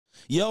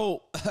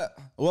Yo,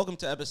 welcome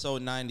to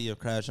episode 90 of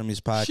Crash Dummies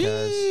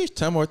podcast. Sheesh,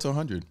 10 more to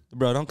 100.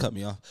 Bro, don't cut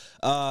me off.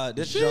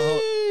 This is your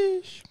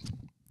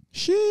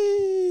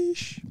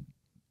Sheesh.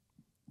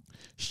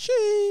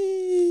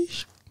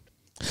 Sheesh.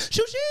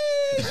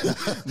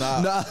 Sheesh.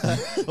 Nah.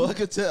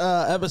 Welcome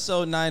to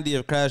episode 90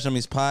 of Crash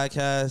Dummies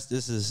podcast.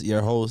 This is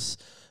your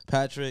host,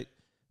 Patrick.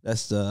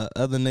 That's the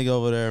other nigga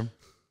over there.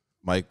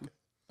 Mike.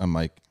 I'm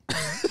Mike.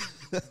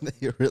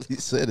 You really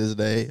said his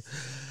name.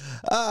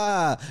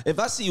 If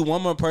I see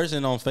one more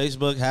person on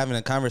Facebook having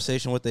a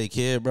conversation with their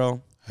kid,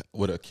 bro.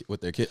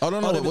 With their kid. Oh, no.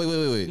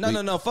 Wait.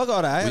 No. Fuck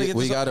all that.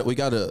 We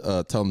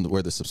gotta tell them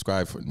where to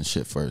subscribe for the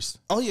shit first.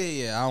 Oh,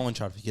 yeah. I don't want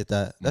y'all to forget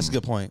that. That's a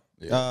good point.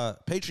 Yeah.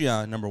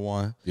 Patreon, number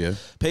one. Yeah.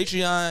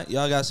 Patreon,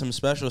 y'all got some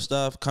special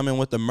stuff coming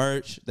with the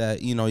merch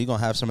that, you know, you're going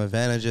to have some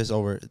advantages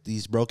over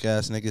these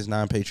broke-ass niggas,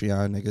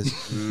 non-Patreon niggas.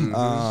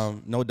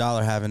 Mm-hmm. No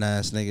dollar having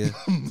ass nigga.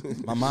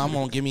 My mom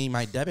won't give me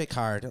my debit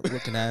card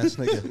looking ass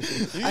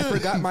nigga. I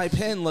forgot my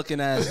pen looking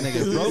ass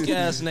nigga.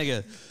 Broke-ass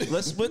nigga.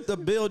 Let's split the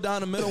bill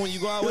down the middle when you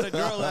go out with a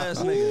girl ass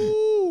nigga.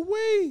 Ooh,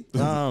 wait.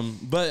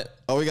 But...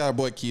 Oh, we got our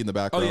boy Key in the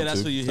background, yeah,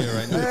 that's too. what you hear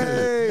right now.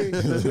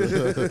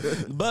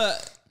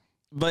 Hey.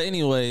 But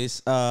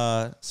anyways,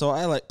 so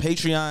I like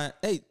Patreon.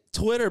 Hey,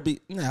 Twitter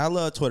I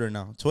love Twitter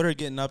now. Twitter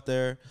getting up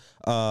there.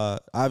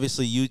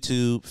 Obviously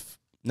YouTube,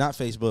 not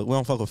Facebook. We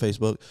don't fuck with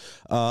Facebook.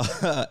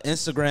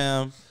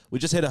 Instagram. We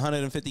just hit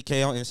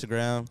 150K on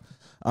Instagram.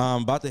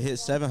 About to hit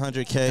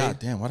 700K. God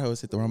damn, why did I always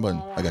hit the wrong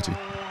button? I got you.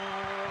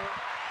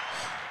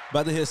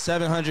 About to hit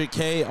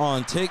 700K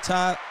on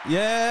TikTok.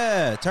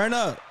 Yeah, turn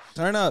up.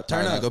 Turn up.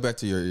 Go back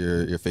to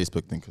your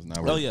Facebook thing because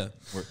now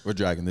we're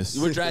dragging this.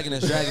 We're dragging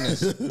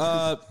this.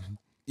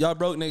 Y'all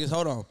broke niggas,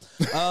 hold on.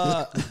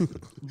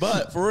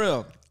 But for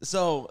real,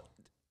 so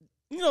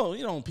you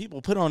know, people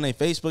put on their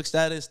Facebook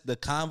status the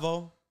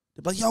convo.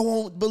 They're like, y'all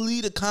won't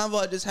believe the convo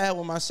I just had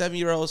with my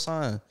 7-year-old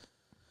son.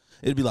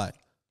 It'd be like,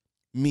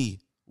 me,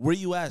 where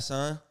you at,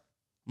 son?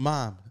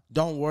 Mom,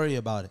 don't worry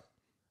about it.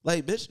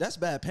 Like, bitch, that's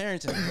bad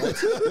parenting. What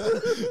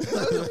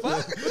the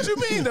fuck? What you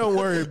mean don't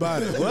worry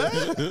about it?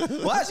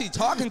 What? Why is he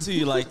talking to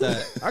you like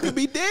that? I could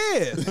be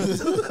dead.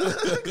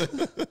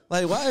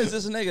 Like, why is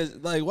this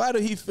nigga, like, why do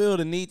he feel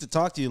the need to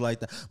talk to you like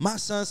that? My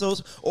son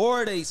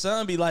or they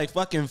son be like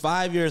fucking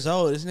 5 years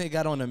old. This nigga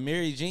got on the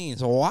Mary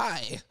jeans.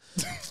 Why?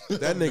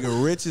 That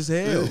nigga rich as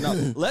hell. No,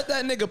 let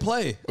that nigga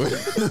play.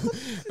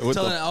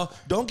 Tell him,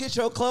 don't get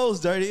your clothes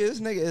dirty. This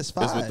nigga is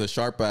fine. It's with the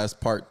sharp ass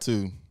part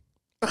 2.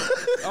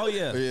 Oh,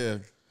 yeah. Yeah.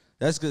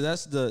 That's good.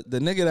 That's the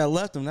nigga that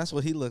left him. That's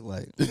what he looked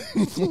like.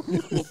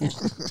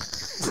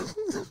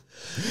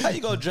 How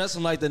you gonna dress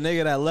him like the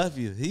nigga that left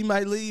you? He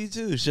might leave you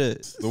too.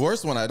 Shit. The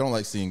worst one, I don't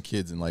like seeing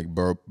kids in like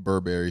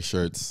Burberry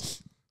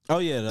shirts. Oh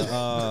yeah,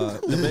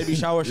 the baby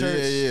shower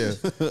shirts.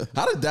 Yeah.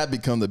 How did that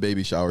become the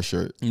baby shower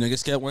shirt?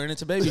 Niggas kept wearing it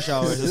to baby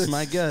showers. That's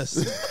my guess.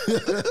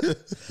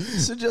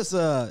 So just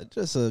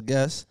a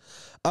guess.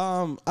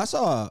 I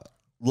saw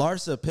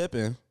Larsa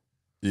Pippen.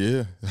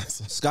 Yeah.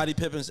 Scottie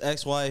Pippen's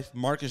ex-wife,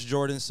 Marcus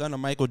Jordan's son of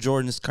Michael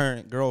Jordan's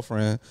current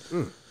girlfriend.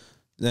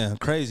 Damn,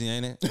 crazy,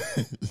 ain't it?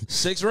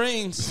 6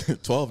 rings.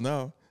 12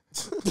 now.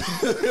 Hey,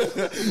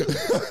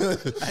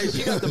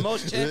 she got the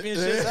most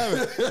championships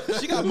ever.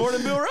 She got more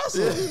than Bill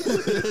Russell.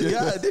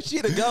 Yeah,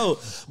 she the GOAT.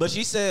 But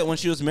she said when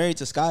she was married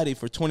to Scottie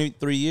for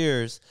 23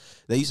 years,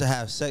 they used to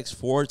have sex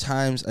 4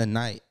 times a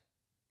night.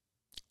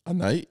 A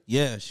night?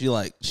 Yeah,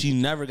 she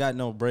never got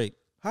no break.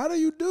 How do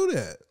you do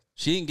that?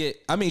 She didn't get,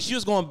 she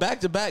was going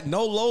back to back,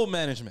 no load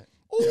management.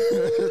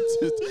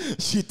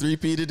 She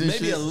three-peated and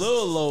Maybe shit. a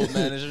little load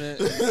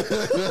management.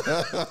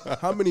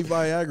 How many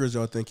Viagras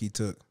y'all think he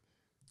took?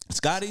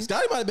 Scottie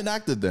might have been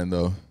active then,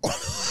 though.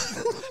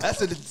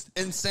 That's an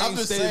insane I'm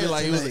just statement. saying,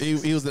 like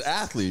he was an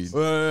athlete.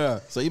 Yeah.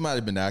 So he might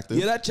have been active.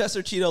 Yeah, that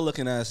Chester Cheeto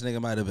looking ass nigga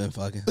might have been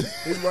fucking.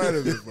 He might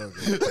have been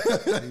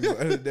fucking. He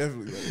might have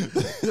definitely been.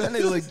 That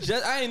nigga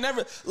look I ain't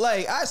never,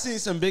 like, I seen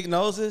some big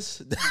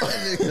noses.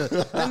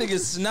 That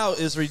nigga's snout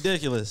is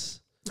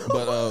ridiculous.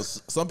 But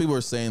some people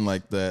are saying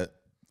like that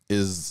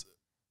is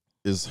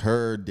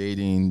her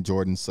dating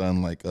Jordan's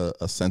son like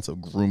a sense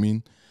of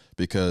grooming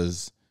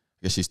because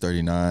I guess she's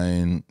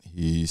 39,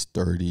 he's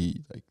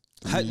 30, like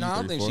No, I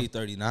don't think she's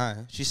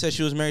 39. She said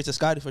she was married to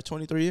Scottie for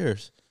 23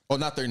 years. Oh,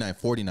 not 39,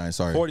 49,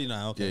 sorry.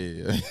 49, okay.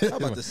 Yeah. I'm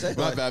about to say.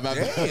 My bad.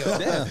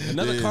 Damn,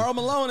 another Karl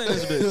Malone in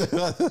this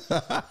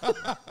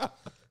bitch.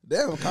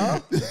 Damn,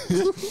 Carl.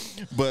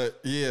 But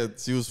yeah,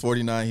 she was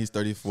 49, he's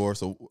 34.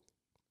 So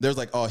there's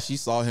like, oh, she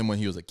saw him when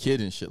he was a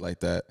kid and shit like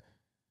that.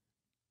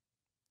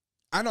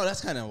 I know, that's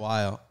kind of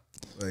wild.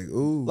 Like,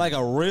 ooh. Like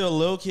a real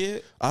little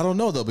kid? I don't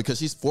know though, because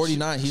she's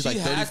 49. He's like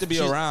 30. She had to be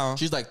around.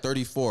 She's like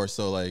 34,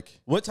 so like.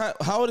 What time?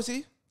 How old is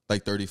he?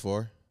 Like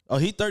 34. Oh,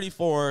 he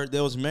 34. They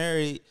was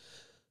married.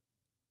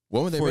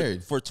 When were they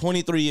married? For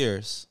 23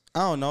 years.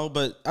 I don't know,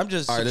 but I'm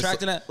just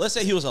subtracting that. Let's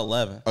say he was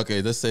 11.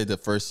 Okay, let's say the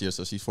first year.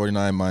 So she's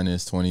 49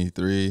 minus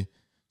 23,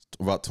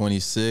 about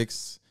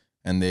 26.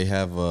 And they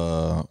have,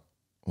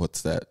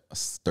 what's that, a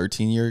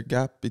 13-year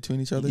gap between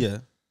each other? Yeah.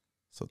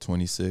 So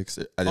 26.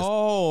 I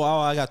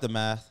got the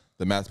math.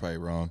 The math's probably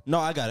wrong. No,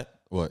 I got it.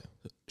 What?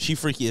 She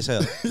freaky as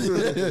hell.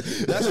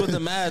 That's what the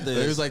math is.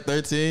 He was like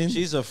 13.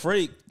 She's a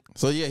freak.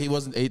 So yeah, he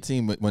wasn't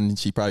 18 when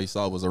she probably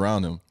saw it was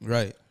around him.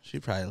 Right. She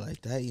probably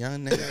like that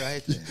young nigga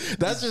right there.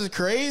 That's just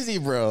crazy,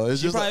 bro.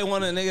 It's She just probably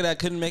wanted a nigga that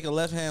couldn't make a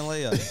left hand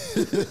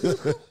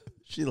layup.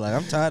 She like,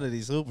 I'm tired of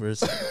these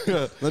hoopers.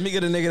 Let me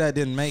get a nigga that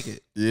didn't make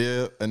it.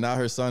 yeah. And now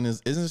her son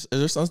is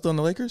her son still in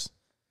the Lakers?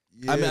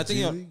 Yeah, I mean, I think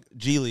G-League.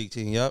 G-League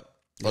team. Yep.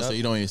 Oh, so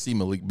you don't even see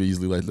Malik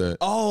Beasley like that?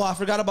 Oh, I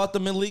forgot about the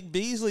Malik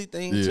Beasley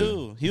thing Yeah.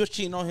 too. He was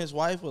cheating on his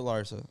wife with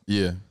Larsa.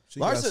 Yeah. She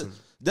got Larsa,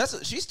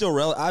 some- she's still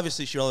relevant.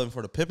 Obviously, she's relevant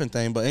for the Pippen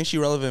thing, but ain't she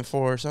relevant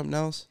for something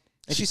else?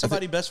 Ain't she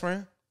somebody's best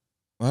friend?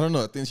 I don't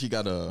know. I think she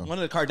got a. One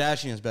of the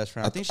Kardashians' best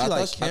friend. I think she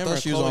like Kim or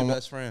she was Khloe's on.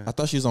 best friend. I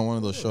thought she was on one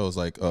of those shows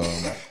like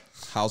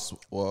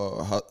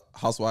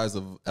Housewives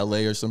of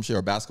L.A. or some shit,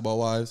 or Basketball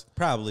Wives.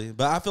 Probably,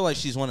 but I feel like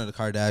she's one of the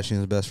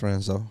Kardashians' best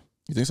friends, though.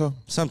 You think so?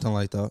 Something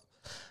like that.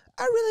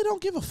 I really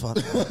don't give a fuck.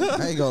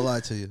 I ain't gonna lie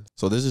to you.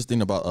 So there's this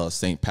thing about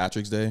St.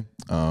 Patrick's Day,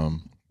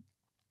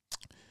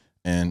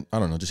 and I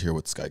don't know. Just hear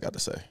what this guy got to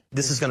say.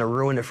 This is going to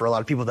ruin it for a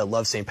lot of people that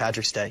love St.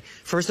 Patrick's Day.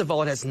 First of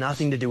all, it has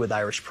nothing to do with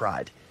Irish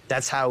pride.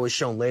 That's how it was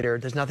shown later.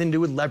 There's nothing to do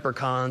with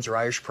leprechauns or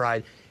Irish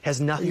pride. It has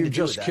nothing to do with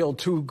that. You just killed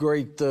two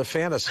great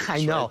fantasies.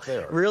 I know. Right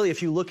there. Really,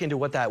 if you look into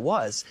what that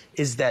was,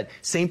 is that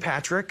St.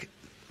 Patrick,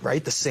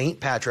 right? The St.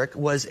 Patrick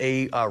was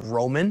a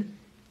Roman.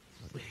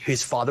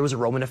 His father was a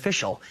Roman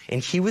official,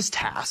 and he was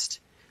tasked,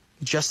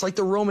 just like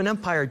the Roman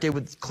Empire did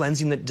with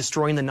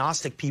destroying the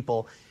Gnostic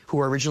people who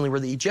originally were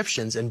the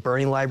Egyptians and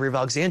burning the Library of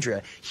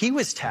Alexandria. He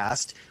was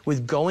tasked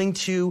with going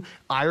to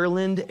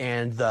Ireland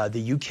and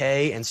the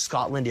UK and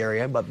Scotland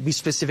area, but we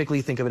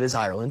specifically think of it as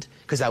Ireland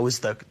because that was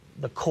the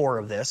core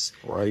of this,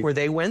 Right. where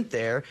they went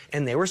there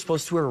and they were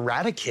supposed to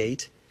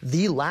eradicate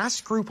the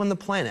last group on the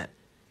planet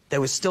that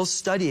was still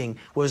studying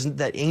was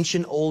that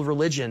ancient old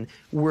religion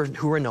who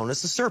were known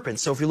as the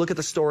serpents. So if you look at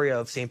the story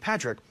of St.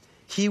 Patrick,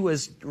 he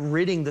was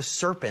ridding the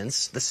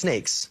serpents, the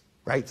snakes,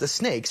 right? The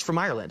snakes from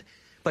Ireland.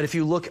 But if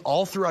you look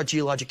all throughout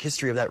geologic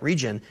history of that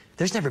region,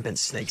 there's never been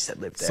snakes that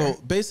lived there.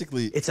 So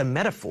basically, It's a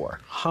metaphor.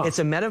 It's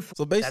a metaphor.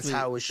 so basically, That's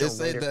how it was shown it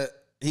said later. that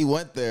he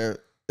went there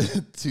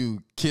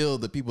to kill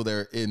the people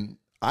there in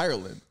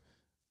Ireland,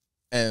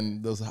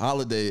 and this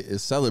holiday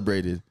is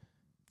celebrated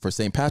for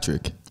St.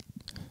 Patrick.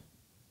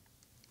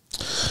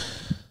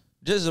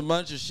 Just a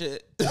bunch of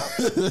shit.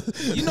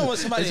 You know when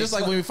somebody It's just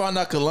like when we found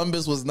out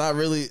Columbus was not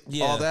really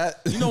all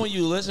that. You know when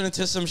you listening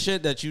to some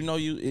shit that you know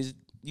you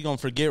gonna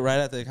forget right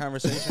after the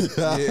conversation.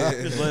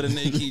 Just let a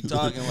nigga keep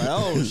talking like,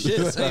 oh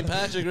shit, St.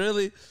 Patrick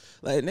really?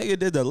 Like, nigga,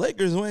 did the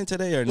Lakers win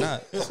today or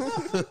not?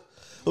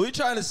 We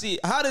trying to see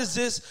how does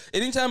this?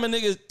 Anytime a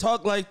nigga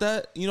talk like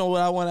that, you know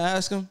what I want to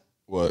ask him?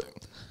 What?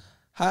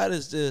 How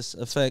does this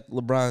affect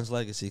LeBron's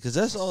legacy? Because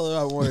that's all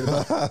I'm worried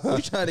about.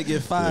 We trying to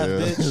get five,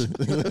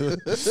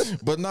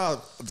 bitch. But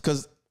no,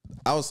 because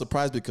I was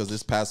surprised because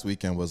this past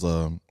weekend was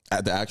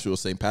at the actual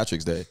St.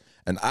 Patrick's Day,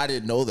 and I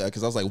didn't know that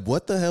because I was like,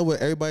 what the hell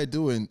would everybody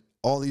doing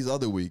all these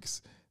other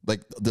weeks,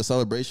 like the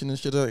celebration and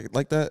shit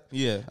like that?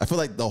 Yeah. I feel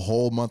like the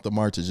whole month of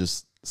March is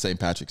just St.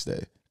 Patrick's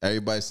Day.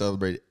 Everybody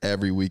celebrate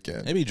every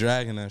weekend. They be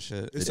dragging that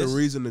shit. It's a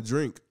reason to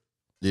drink.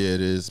 Yeah,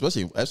 it is,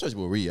 especially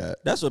where we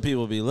at. That's what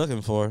people be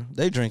looking for.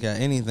 They drink at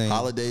anything.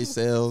 Holiday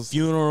sales.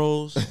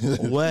 Funerals,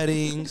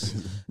 weddings,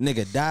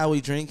 nigga die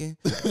we drinking,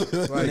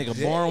 nigga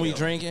born we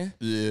drinking,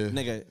 Yeah.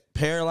 nigga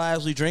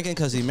paralyzed we drinking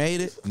because he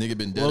made it. Nigga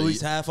been dead. Well, at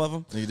least half of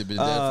them. Nigga been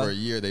dead for a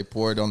year. They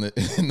poured on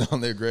the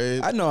on their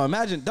grave. I know.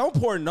 Imagine, don't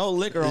pour no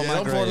liquor on my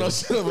don't grave. pour no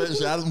shit on my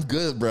shit. I'm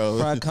good, bro.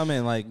 Bro, I come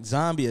in like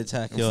zombie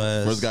attack your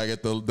ass. First gotta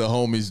get the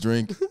homies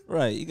drink.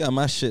 Right, you got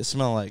my shit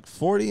smell like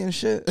 40 and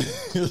shit.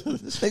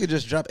 This nigga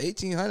just dropped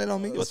 1,800 on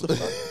me. What the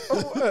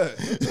fuck?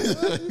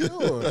 What you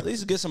doing? At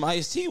least get some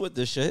iced tea with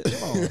this shit.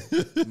 Come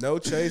on. No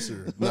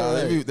chaser. Nah,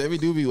 they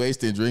do be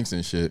wasting drinks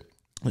and shit.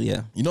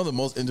 Yeah. You know the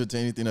most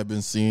entertaining thing I've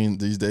been seeing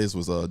these days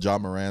was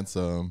John Morant's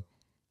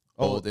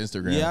old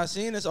Instagram. Yeah, I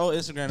seen this old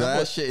Instagram.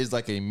 That shit is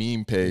like a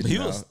meme page. He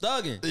now. was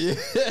thugging.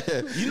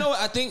 Yeah. You know what?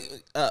 I think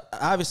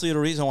obviously the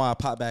reason why I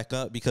pop back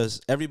up because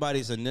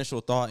everybody's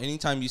initial thought,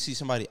 anytime you see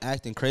somebody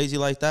acting crazy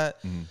like that,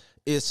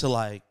 is to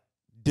like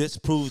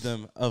disprove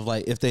them of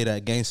like if they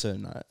that gangster or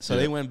not. So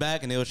they went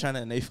back and they were trying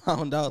to, and they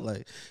found out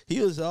like he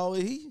was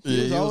always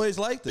always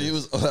like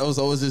this. That was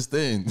always his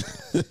thing.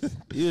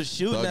 He was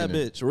shooting that Thugging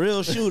it. bitch,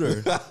 real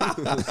shooter.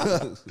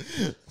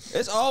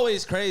 It's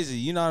always crazy,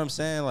 you know what I'm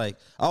saying? Like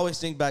I always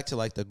think back to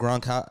like the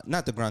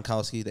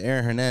Gronkowski, the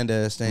Aaron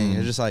Hernandez thing.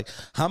 It's just like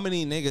how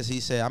many niggas he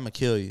said I'm gonna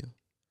kill you.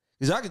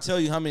 Because I can tell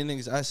you how many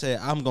niggas I said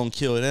I'm gonna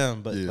kill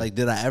them, but like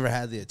did I ever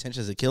have the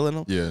intentions of killing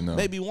them? Yeah, no.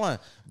 Maybe one,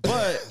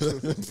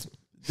 but.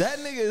 That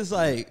nigga is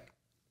like,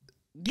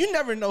 you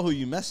never know who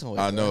you messing with.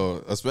 I bro.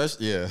 know,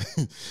 especially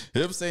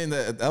him saying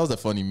that was a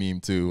funny meme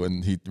too,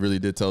 and he really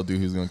did tell dude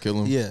he was gonna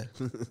kill him. Yeah,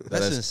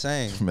 that's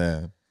insane.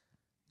 Man.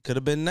 Could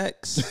have been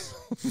next.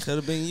 Could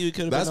have been you.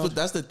 Could have been.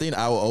 That's the thing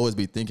I will always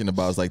be thinking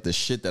about is like the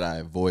shit that I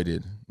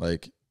avoided.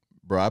 Like,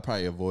 bro, I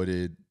probably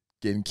avoided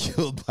getting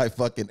killed by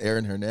fucking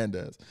Aaron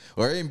Hernandez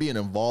or even being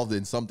involved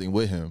in something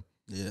with him.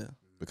 Yeah.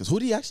 Because who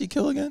did he actually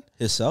kill again?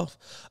 Himself.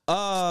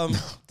 No,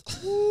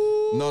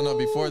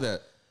 before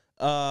that.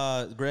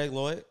 Greg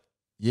Lloyd.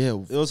 Yeah,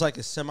 It was like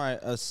a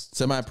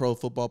semi-pro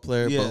football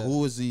player. Yeah. But who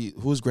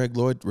was Greg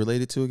Lloyd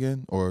related to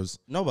again? Or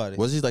nobody.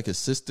 was he like his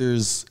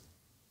sister's?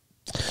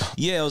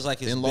 Yeah, it was like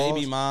his In-laws?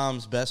 baby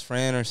mom's best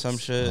friend or some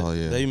shit. Oh,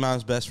 yeah. Baby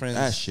mom's best friend.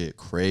 That shit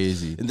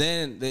crazy. And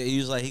then he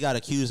was like, he got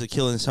accused of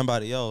killing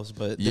somebody else,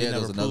 but they Yeah, there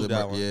never was proved another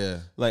that one. yeah.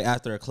 Like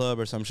after a club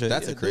or some shit.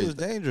 That's yeah, a crazy. It was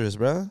dangerous,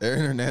 bro.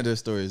 Aaron Hernandez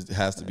story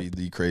has to be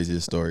the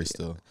craziest story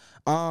still.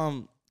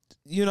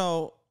 You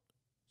know,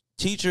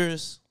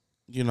 teachers,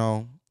 you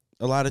know,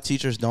 a lot of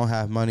teachers don't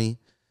have money.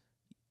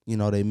 You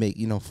know, they make,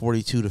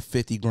 42 to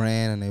 50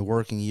 grand and they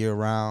working year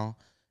round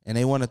and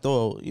they want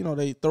to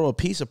they throw a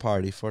pizza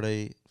party for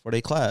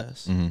their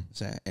class.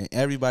 Mm-hmm. And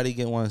everybody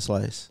get one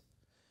slice.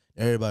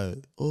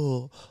 Everybody,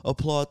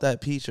 applaud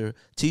that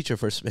teacher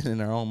for spending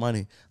their own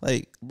money.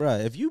 Like,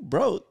 bruh, if you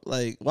broke,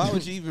 like, why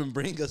would you even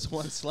bring us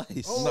one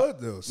slice? Oh, what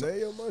though? Save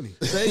your money.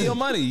 Save your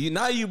money.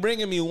 Now you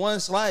bringing me one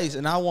slice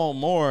and I want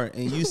more,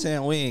 and you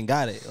saying we ain't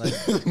got it. Like,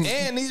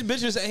 and these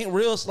bitches ain't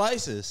real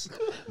slices.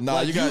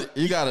 Nah, Like,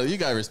 you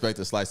gotta respect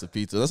a slice of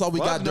pizza. That's all we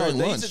got during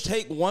they lunch. used to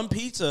take one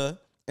pizza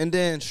and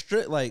then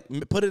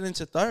put it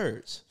into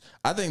thirds.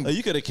 I think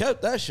You could have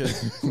kept that shit.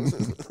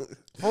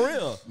 For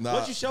real. Nah.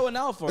 What you showing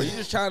out for? You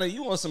just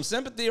you want some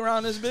sympathy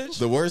around this bitch?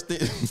 the worst thing,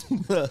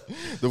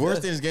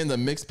 thing is getting the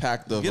mixed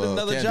pack of Get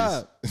another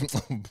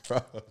candies.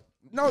 Bro.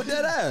 No,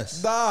 dead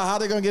ass. Nah, how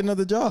they gonna get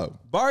another job?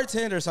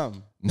 Bartender or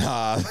something.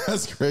 Nah,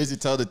 that's crazy.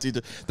 Tell the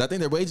teacher. I think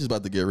their wages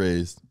about to get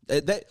raised.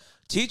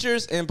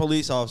 Teachers and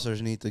police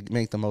officers need to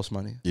make the most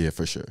money. Yeah,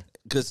 for sure.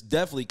 Because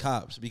definitely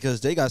cops, because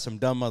they got some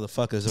dumb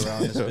motherfuckers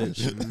around this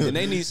bitch. And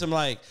they need some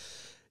like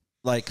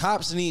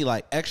cops need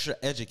like extra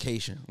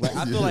education. Like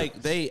I feel like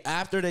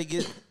after they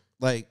get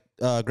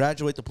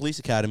graduate the police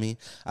academy,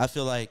 I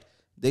feel like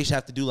they should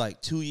have to do like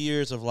 2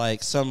 years of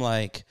like some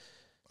like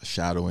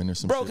shadowing or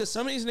something. bro, because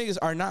some of these niggas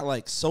are not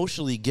like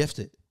socially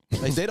gifted.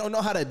 Like they don't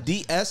know how to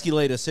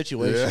de-escalate a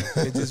situation.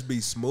 Yeah. It just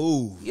be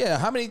smooth. Yeah,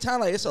 how many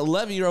times like it's an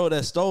 11-year-old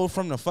that stole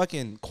from the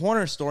fucking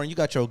corner store and you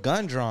got your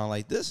gun drawn?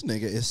 Like this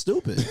nigga is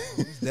stupid.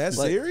 That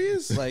Like-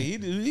 serious? Like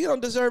he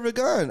don't deserve a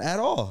gun at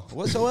all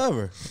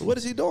whatsoever. What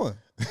is he doing?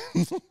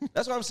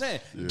 That's what I'm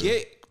saying.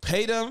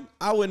 Pay them.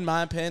 I wouldn't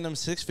mind paying them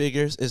 6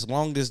 figures as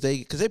long as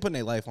because they putting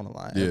their life on the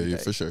line. Yeah,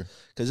 for sure.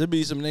 Because there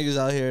be some niggas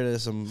out here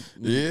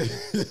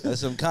that's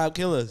some cop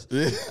killers.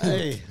 Yeah.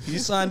 Hey, you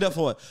signed up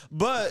for it,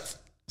 but.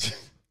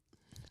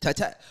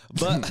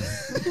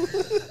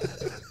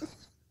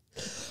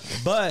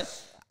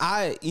 But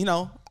I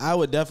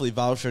would definitely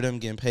vouch for them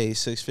getting paid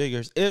 6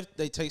 figures if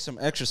they take some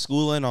extra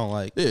schooling on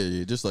like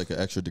just like an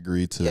extra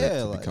degree to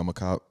become a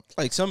cop.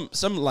 like some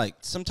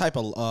type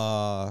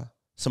of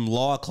some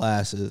law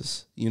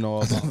classes,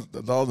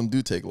 about, All of them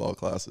do take law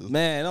classes.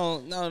 man, no,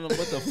 what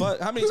the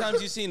fuck? How many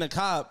times you seen a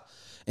cop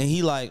and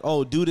he like,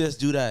 oh, do this,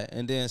 do that,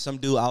 and then some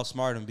dude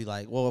outsmart him and be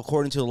like, well,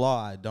 according to the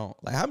law, I don't.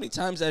 Like, how many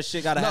times that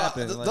shit gotta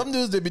happen? Like, Some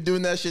dudes, they be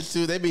doing that shit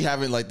too. They be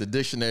having like the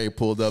dictionary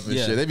pulled up and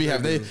Yeah. shit. They be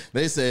having,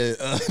 they say,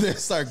 they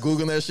start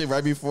Googling that shit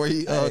right before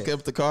he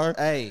kept the car.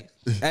 Hey,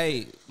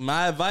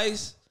 my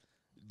advice,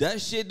 that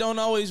shit don't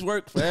always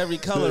work for every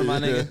color, my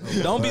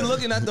nigga. Don't be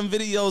looking at them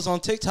videos on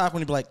TikTok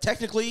when you be like,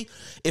 technically,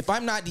 if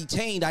I'm not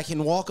detained, I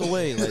can walk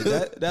away. Like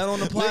that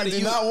don't apply to Do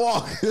you. not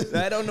walk.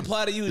 That don't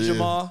apply to you,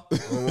 Jamal.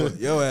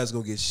 Your ass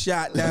gonna get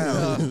shot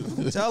down.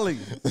 I'm telling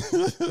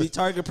you. Be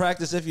target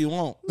practice if you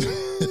want.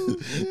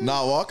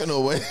 Not walking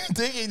away.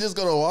 Think he just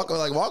gonna walk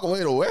away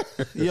to where?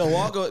 Yo,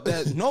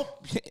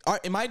 nope.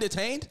 Am I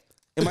detained?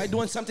 Am I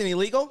doing something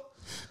illegal?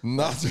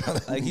 Not trying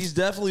to. Like, he's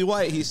definitely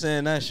white. He's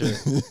saying that shit.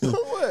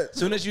 What?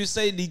 Soon as you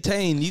say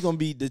detained, you gonna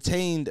be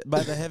detained by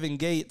the heaven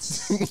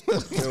gates.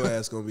 Your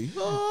ass gonna be.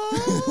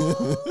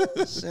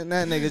 Send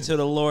that nigga to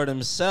the Lord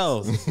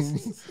himself.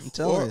 I'm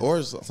telling you.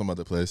 Or some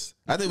other place.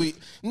 I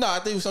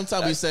think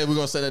sometimes we say we're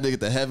gonna send that nigga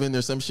to heaven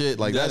or some shit.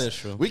 Like That that's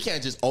is true. We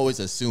can't just always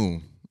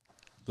assume.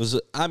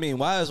 I mean,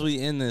 why is we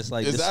in this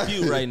Exactly.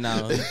 dispute right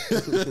now?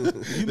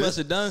 You must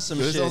have done some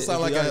This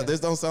shit. this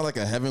don't sound like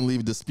a heavenly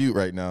dispute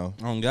right now.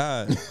 Oh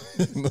God,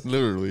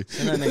 Literally.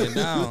 send that nigga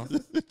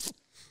down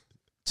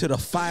to the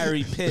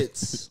fiery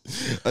pits,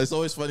 It's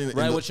always funny.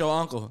 right with your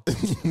uncle.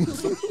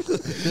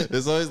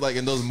 It's always like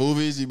in those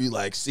movies, you be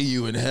like, "See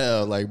you in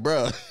hell," like,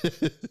 bro.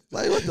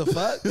 Like, what the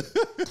fuck?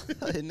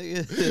 Hey,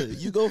 nigga,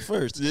 you go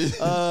first.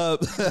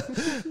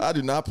 I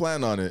do not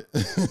plan on it.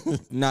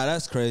 Nah,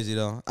 that's crazy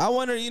though. I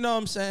wonder, you know what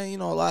I'm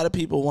saying? A lot of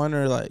people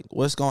wonder like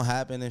what's gonna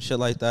happen and shit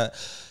like that.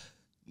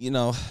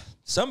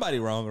 Somebody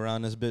wrong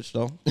around this bitch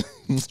though.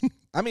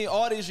 I mean,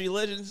 all these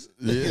religions,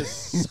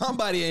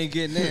 somebody ain't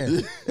getting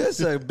in. It's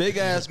a big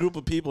ass group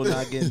of people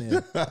not getting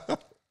in.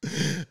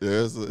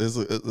 Yeah,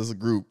 it's a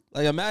group.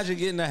 Like, imagine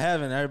getting to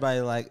heaven,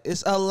 everybody like,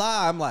 it's a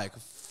lie. I'm like,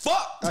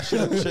 fuck. I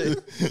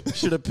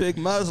should have picked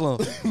Muslim.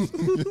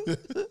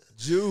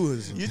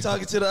 Jews. You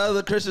talking to the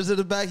other Christians in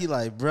the back, you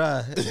like,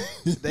 bruh,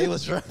 they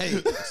was right.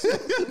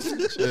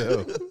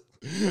 Chill.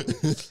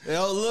 They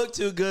don't look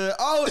too good.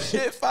 Oh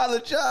shit, Father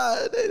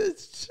John. They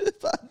just shit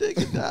my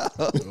nigga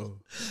down.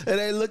 It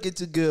ain't looking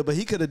too good, but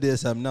he could have did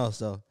something else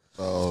though.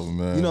 Oh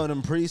man. You know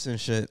them priests and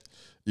shit.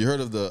 You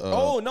heard of the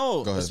oh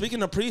no. Go ahead.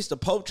 Speaking of priests, the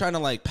Pope trying to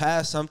like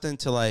pass something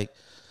to like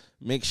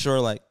make sure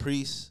like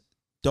priests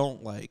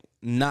don't like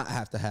not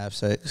have to have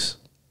sex.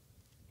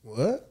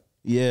 What?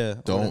 Yeah.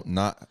 Don't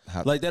not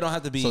have Like they don't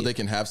have to be so they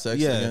can have sex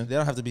Yeah, again? they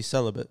don't have to be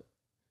celibate.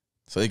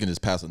 So they can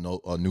just pass a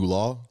new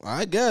law?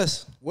 I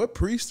guess. What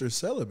priests are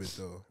celibate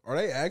though? Are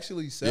they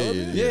actually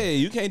celibate? Yeah,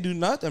 you can't do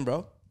nothing,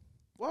 bro.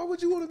 Why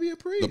would you want to be a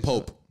priest? The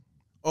Pope.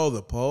 Oh,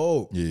 the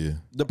Pope. Yeah.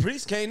 The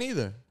priest can't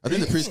either. I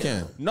think the priest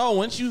can. No,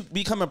 once you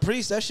become a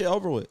priest, that shit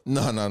over with.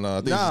 No. I think Nah,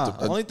 it's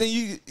just only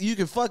thing you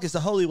can fuck is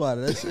the holy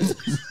water. That's it.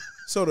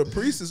 So the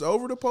priest is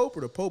over the Pope,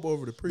 or the Pope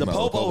over the priest? The No,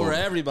 Pope the Pope over over.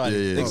 everybody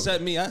Yeah.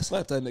 except me. I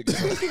slapped that nigga.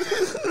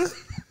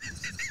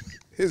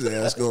 His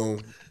ass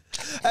going.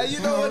 Hey, you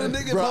know what a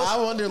nigga? Bro, Pope- I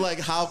wonder like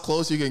how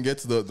close you can get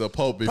to the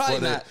Pope Probably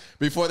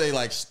before they not.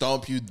 like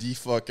stomp you the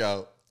fuck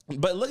out.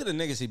 But look at the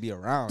niggas he be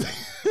around.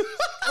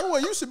 Oh,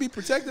 well, you should be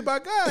protected by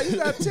God. You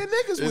got 10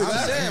 niggas with I'm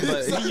you. saying,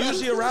 but he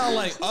usually around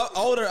like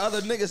older other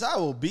niggas. I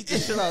will beat the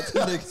shit out of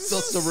niggas. So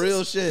some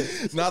real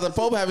shit. Now the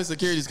Pope having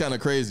security is kind of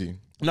crazy.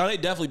 No, they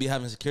definitely be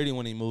having security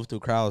when he moved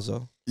through crowds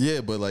though.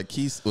 Yeah, but like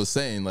Keith was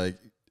saying, like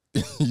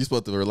you're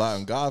supposed to rely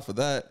on God for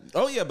that.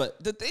 Oh yeah, but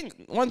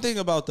one thing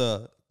about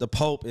the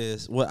Pope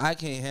is what I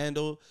can't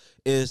handle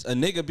is a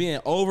nigga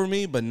being over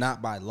me, but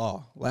not by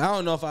law. Like I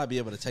don't know if I'd be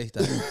able to take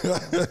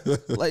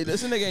that. Like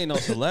this nigga ain't no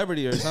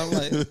celebrity or something.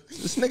 Like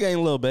this nigga ain't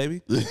Lil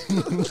Baby.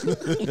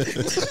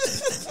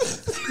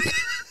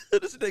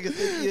 This nigga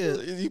think he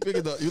is. You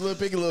picking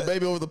little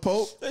baby over the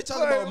Pope? They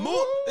talking about move.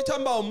 They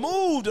talking about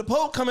move. The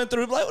Pope coming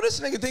through. Like, what this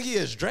nigga think he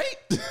is? Drake?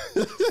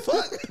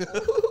 Fuck.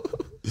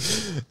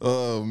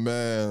 Oh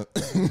man.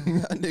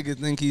 That nigga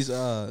think he's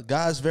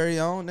God's very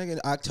own. Nigga,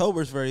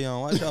 October's very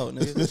own. Watch out,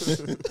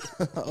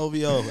 nigga.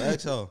 OVO,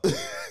 XO.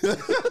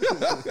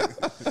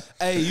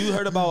 Hey, you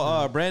heard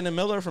about Brandon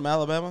Miller from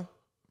Alabama?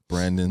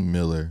 Brandon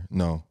Miller.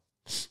 No.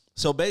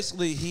 So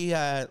basically, he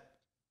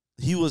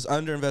was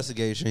under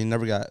investigation. He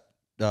never got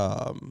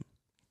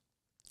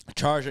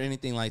charged or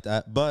anything like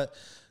that. But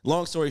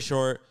long story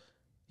short,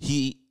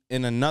 he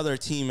dropped another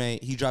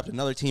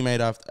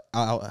teammate off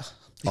Off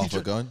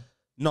a gun?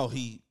 No,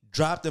 he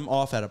dropped him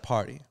off at a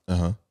party.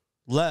 Uh-huh.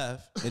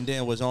 Left and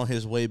then was on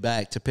his way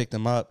back to pick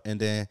them up, and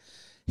then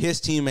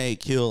his teammate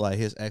killed like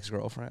his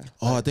ex-girlfriend.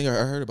 Oh, I think I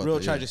heard about Real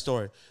that. tragic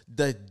story.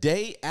 The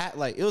day at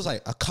it was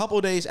like a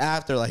couple days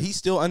after, like he's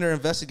still under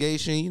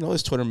investigation. You know,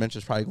 his Twitter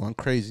mentions probably going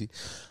crazy.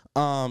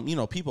 You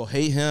know, people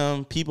hate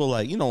him. People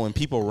like, you know, when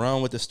people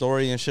run with the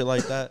story and shit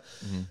like that.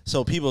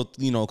 So people,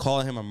 you know, call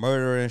him a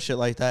murderer and shit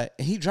like that.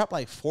 And he dropped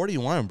like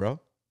 41, bro.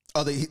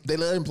 Oh, they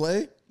let him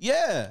play?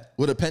 Yeah.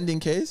 With a pending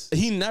case?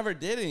 He never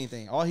did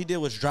anything. All he did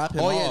was drop him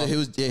Oh, yeah, off. he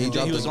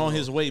was on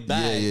his way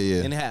back.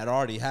 Yeah. And it had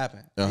already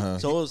happened. Uh-huh.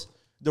 So it was,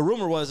 the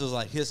rumor was it was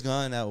like his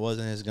gun that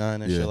wasn't his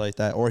gun and shit like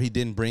that. Or he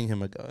didn't bring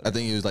him a gun. I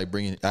think he was like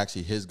bringing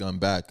actually his gun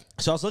back.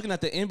 So I was looking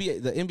at the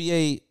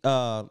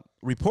NBA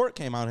report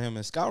came out of him,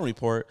 a scouting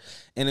report,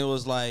 and it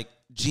was like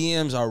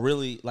GMs are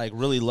really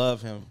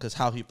love him because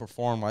how he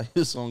performed like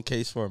his own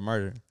case for a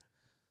murder.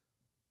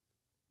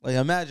 Like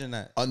imagine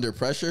that. Under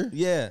pressure?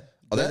 Yeah.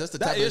 Oh, that's the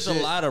type that of is a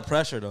shit- lot of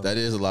pressure though. That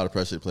is a lot of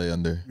pressure to play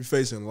under. You're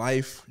facing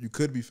life. You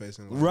could be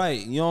facing life.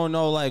 Right. You don't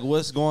know like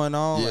what's going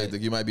on. Yeah, like,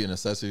 you might be an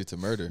accessory to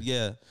murder.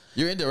 yeah.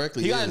 You're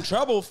indirectly. He got in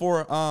trouble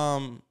for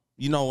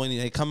you know, when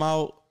they come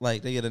out,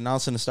 like they get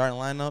announced in the starting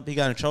lineup, he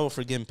got in trouble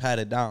for getting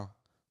patted down.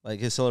 Like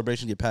his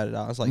celebration get patted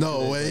out. It's like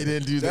No way, he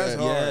didn't do That's that.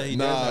 hard. Yeah, he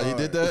Nah, did. he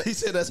did that. He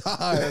said that's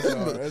hard.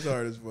 That's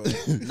hard as fuck.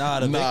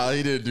 Nah,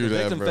 He didn't do the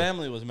that, victim bro.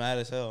 family was mad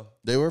as hell.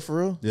 They were for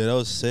real. Yeah, that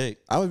was sick.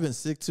 I would have been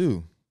sick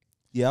too.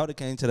 Yeah, I would have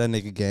came to that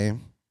nigga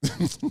game.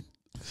 As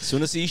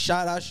soon as he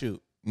shot, I shoot.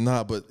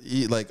 Nah, but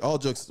he, like all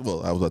jokes.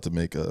 Well, I was about to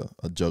make a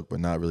joke, but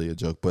not really a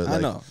joke. But like,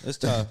 I know it's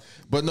tough.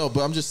 But no,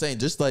 but I'm just saying,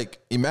 just like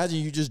imagine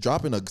you just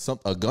dropping a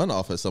gun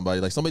off at somebody,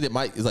 like somebody that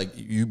might is like,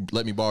 you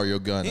let me borrow your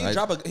gun. He didn't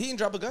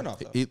drop a gun off.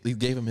 Though. He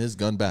gave him his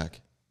gun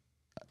back.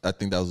 I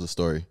think that was the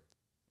story.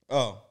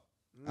 Oh,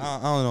 I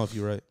don't know if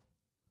you're right.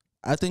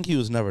 I think he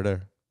was never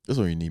there. This is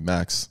where you need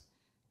Max.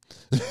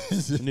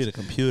 You need a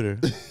computer,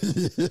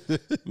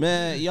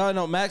 man. Y'all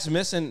know Max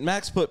missing.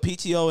 Max put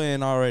PTO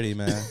in already,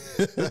 man.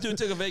 This dude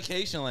took a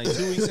vacation like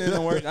 2 weeks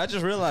into work. I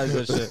just realized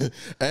that shit.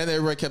 And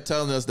everybody kept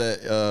telling us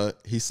that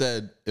he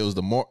said it was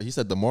the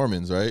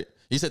Mormons, right?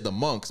 He said the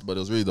monks, but it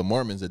was really the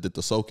Mormons that did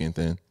the soaking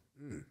thing.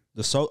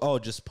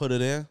 Just put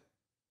it in.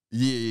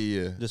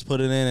 Yeah. Just put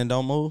it in and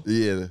don't move.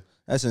 Yeah.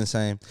 That's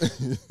insane.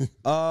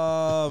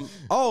 Another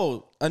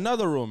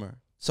rumor.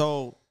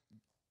 So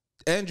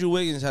Andrew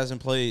Wiggins hasn't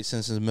played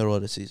since the middle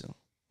of the season,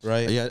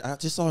 right? Yeah, I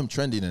just saw him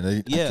trending and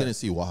I couldn't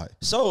see why.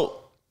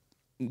 So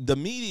the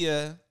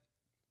media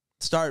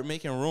started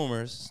making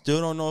rumors.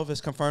 Still don't know if it's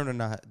confirmed or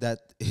not that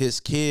his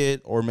kid,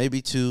 or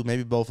maybe two,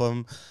 maybe both of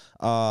them,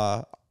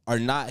 are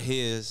not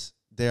his.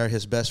 They are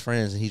his best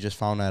friends, and he just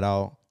found that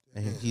out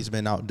And he's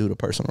been out due to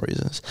personal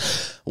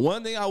reasons.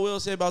 One thing I will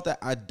say about that,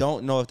 I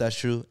don't know if that's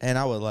true, and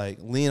I would like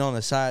lean on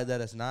the side that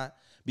it's not,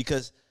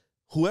 because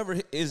whoever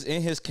is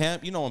in his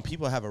camp, you know, when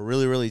people have a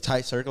really, really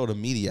tight circle, the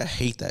media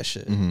hate that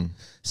shit.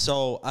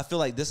 So I feel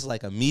like this is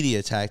like a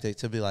media tactic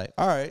to be like,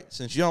 all right,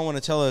 since you don't want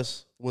to tell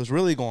us what's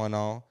really going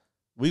on,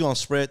 we gonna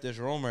spread this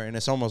rumor, and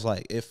it's almost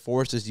like it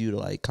forces you to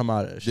like come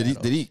out of the shadows.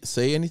 Did he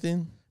say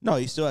anything? No,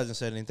 he still hasn't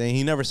said anything.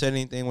 He never said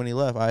anything when he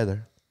left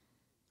either.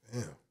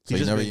 Damn. So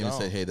he never even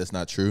gone. said, hey, that's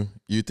not true?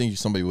 You think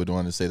somebody would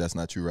want to say that's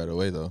not true right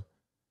away, though?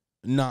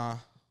 Nah.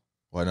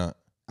 Why not?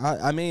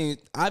 I mean,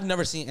 I've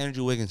never seen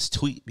Andrew Wiggins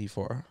tweet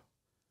before.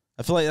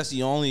 I feel like that's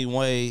the only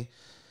way.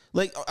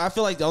 Like, I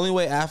feel like the only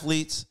way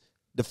athletes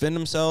defend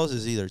themselves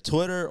is either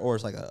Twitter or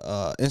it's like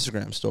a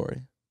Instagram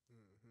story.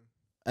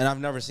 And I've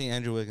never seen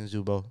Andrew Wiggins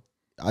do both.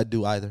 I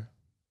do either.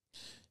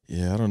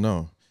 Yeah, I don't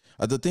know.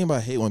 The thing about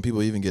I hate when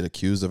people even get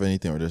accused of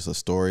anything or there's a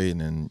story and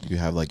then you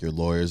have like your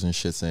lawyers and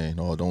shit saying,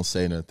 oh, don't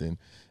say nothing.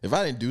 If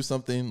I didn't do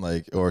something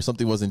like or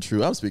something wasn't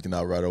true, I'm speaking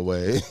out right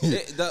away.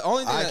 The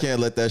only thing I can't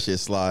let that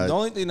shit slide. The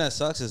only thing that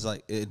sucks is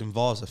like it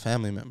involves a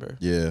family member.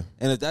 Yeah.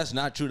 And if that's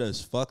not true,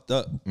 that's fucked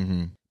up.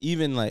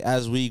 Even like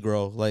as we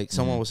grow, like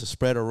someone was to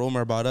spread a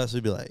rumor about us,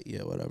 we'd be like,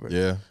 yeah, whatever.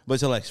 Yeah. But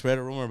to like spread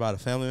a rumor about a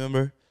family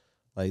member,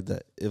 like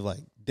that, if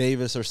like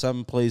Davis or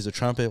something plays the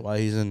trumpet while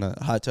he's in the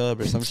hot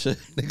tub or some shit,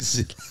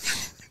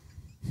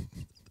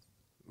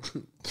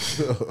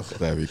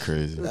 That'd be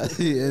crazy. that'd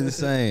be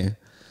insane.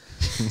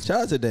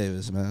 Shout out to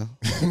Davis, man.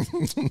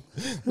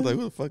 Like,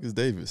 who the fuck is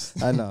Davis?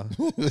 I know.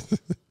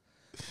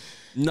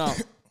 No,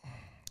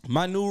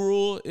 my new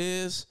rule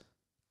is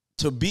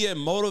to be a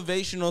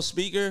motivational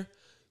speaker,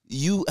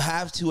 you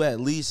have to at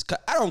least,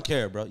 I don't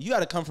care, bro. You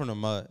got to come from the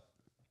mud.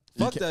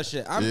 Fuck that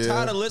shit. I'm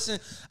tired of listening.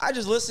 I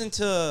just listened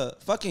to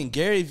fucking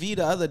Gary Vee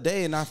the other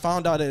day, and I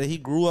found out that he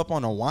grew up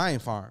on a wine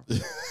farm.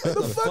 What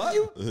the fuck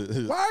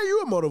you? Why are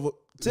you a motivator?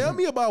 Tell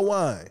me about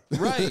wine.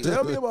 Right.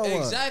 Tell me about wine.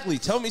 Exactly.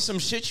 Tell me some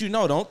shit you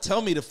know. Don't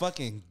tell me to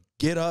fucking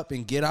get up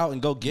and get out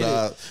and go get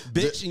it.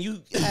 Bitch, and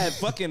you had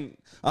fucking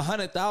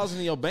 100,000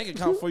 in your bank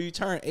account before you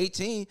turn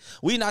 18.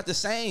 We not the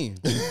same.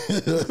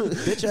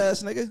 Bitch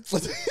ass nigga.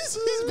 He's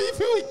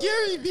beefing with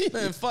Gary Vee.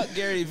 Man, fuck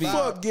Gary Vee.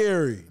 Fuck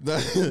Gary.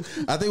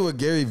 I think with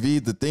Gary Vee,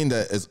 the thing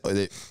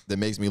that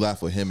makes me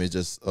laugh with him is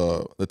just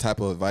the type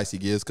of advice he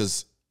gives.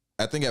 Because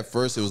I think at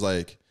first it was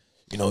like,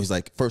 you know, he's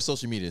like, for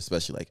social media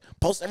especially, like,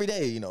 post every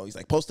day. You know, he's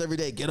like, post every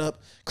day, get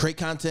up, create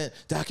content,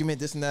 document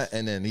this and that.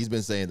 And then he's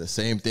been saying the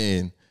same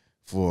thing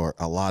for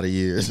a lot of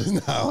years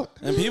now.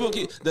 And people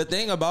keep, the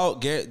thing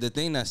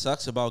that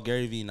sucks about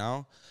Gary Vee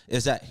now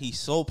is that he's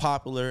so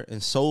popular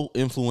and so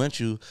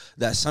influential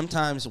that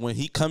sometimes when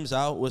he comes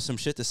out with some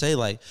shit to say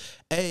like,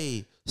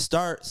 hey,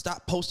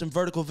 stop posting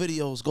vertical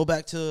videos, go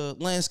back to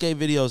landscape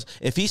videos.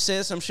 If he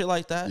says some shit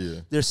like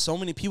that, there's so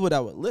many people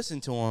that would listen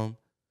to him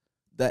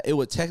that it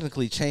would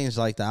technically change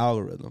like the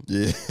algorithm.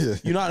 Yeah.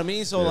 You know what I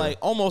mean? So like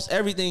almost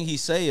everything he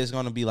say is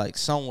going to be like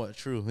somewhat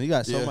true. He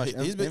got so much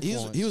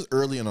influence. He was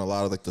early in a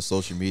lot of like the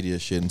social media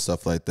shit and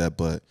stuff like that,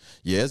 but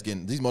yeah, it's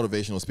getting, these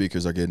motivational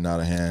speakers are getting out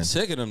of hand.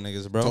 Sick of them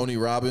niggas, bro. Tony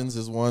Robbins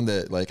is one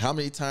that like, how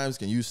many times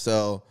can you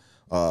sell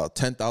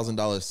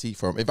 $10,000 seat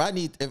for him? If I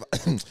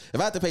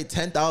have to pay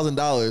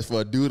 $10,000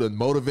 for a dude to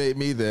motivate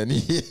me, then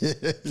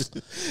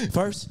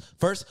First,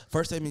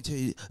 let me tell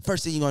you,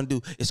 first thing you're gonna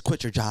do is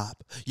quit your job.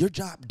 Your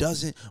job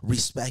doesn't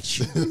respect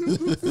you.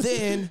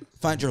 Then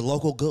find your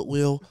local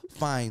Goodwill,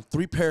 find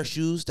 3 pair of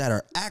shoes that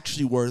are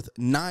actually worth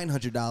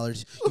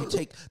 $900. You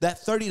take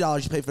that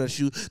 $30 you pay for the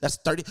shoe, that's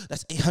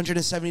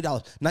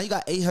 $870. Now you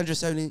got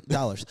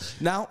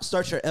 $870. Now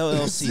start your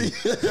LLC.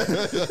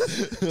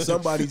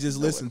 Somebody just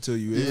listened to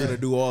you. You're gonna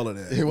do all of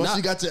that. once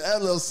you got your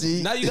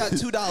LLC, Now you got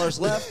 $2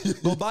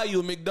 left. Go buy you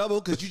a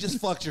McDouble because you just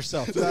fucked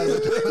yourself.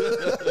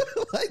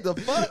 Like the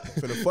fuck?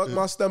 Finna fuck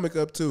my stomach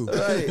up too.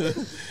 Right.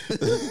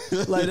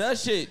 Like that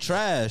shit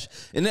trash.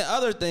 And the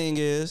other thing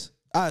is,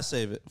 I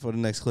save it for the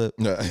next clip.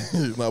 no,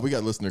 we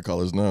got listener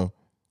callers now.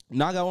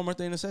 Now I got one more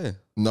thing to say.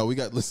 No, we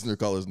got listener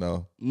callers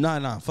now.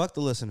 Nah, fuck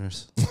the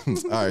listeners. All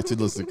right, to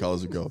the listener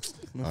callers we go. All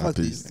right, Fuck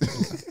peace.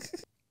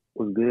 these.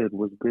 What's good?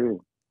 What's good?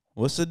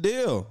 What's the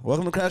deal?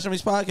 Welcome to Crash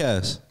Dummies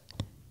Podcast.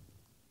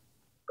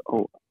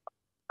 Oh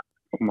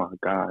my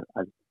God.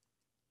 I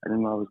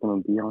didn't know I was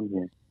going to be on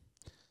here.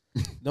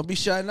 Don't be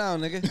shy now,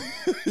 nigga.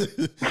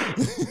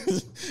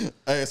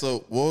 Hey,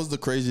 so what was the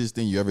craziest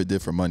thing you ever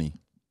did for money?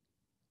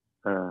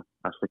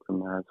 I shook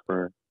some ass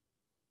for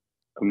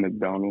a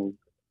McDonald's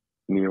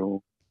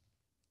meal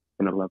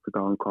in a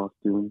Leprechaun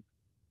costume.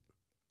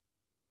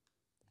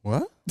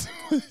 What?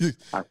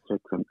 I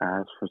shook some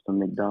ass for some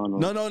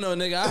McDonald's. No,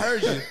 nigga. I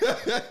heard you.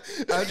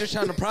 I was just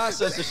trying to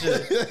process the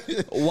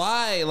shit.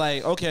 Why?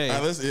 Like, okay.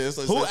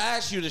 Who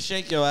asked you to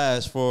shake your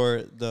ass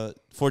for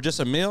just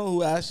a meal?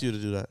 Who asked you to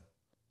do that?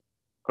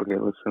 Okay,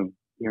 listen.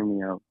 Hear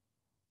me out.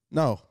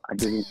 No. I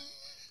didn't.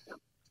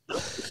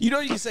 You know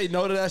you can say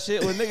no to that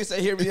shit when niggas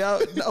say hear me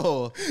out?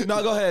 No,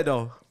 go ahead,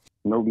 though.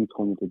 Nobody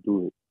told me to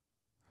do it.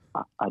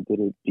 I did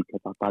it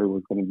because I thought it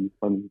was going to be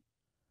funny.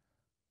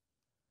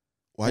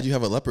 Why'd you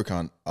have a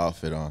leprechaun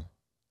outfit on?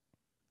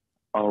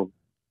 Oh,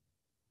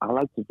 I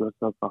like to dress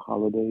up for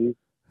holidays.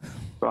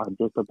 So I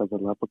dressed up as a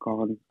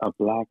leprechaun, a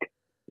black,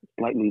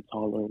 slightly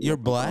taller. You're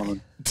black?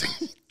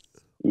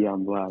 Yeah,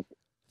 I'm black.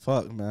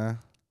 Fuck, man.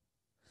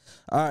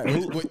 All right.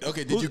 Wait,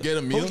 okay, did you get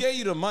a meal? Who gave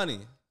you the money?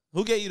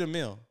 Who gave you the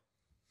meal?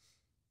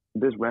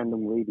 This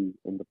random lady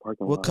in the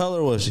parking What lot.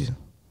 color was she?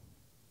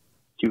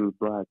 She was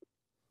black.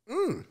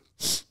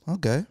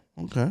 Okay.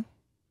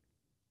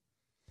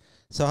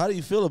 So how do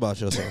you feel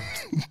about yourself?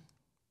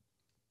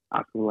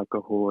 I feel like a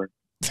whore.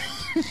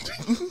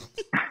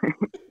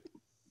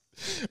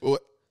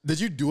 What, did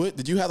you do it?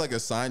 Did you have like a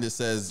sign that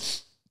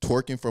says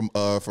twerking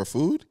for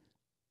food?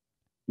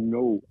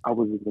 No, I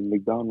was in the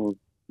McDonald's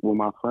with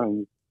my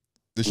friends.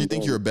 Did she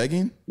think you were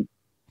begging?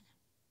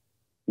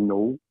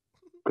 No,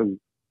 because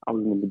I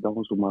was in the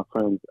McDonald's with my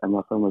friends, and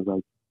my friend was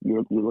like,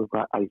 you look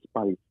like Ice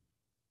Spice.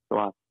 So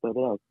I stood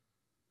up,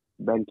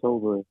 bent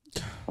over,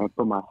 and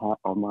put my hat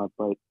on my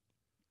butt.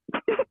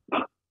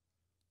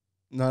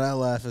 No, that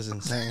laugh is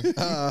insane.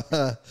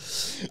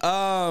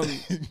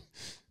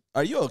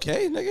 Are you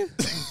okay, nigga?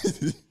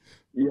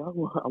 Yeah,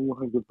 I'm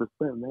 100%,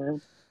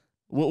 man.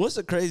 What's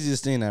the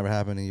craziest thing that ever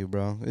happened to you,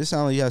 bro? It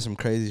sounds like you have some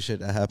crazy shit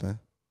that happened.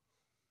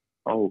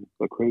 Oh,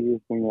 the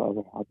craziest thing that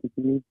ever happened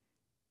to me?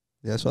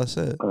 Yeah, that's what I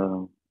said.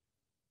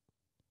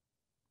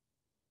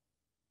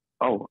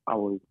 I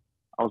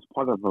was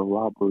part of a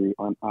robbery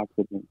on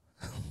accident.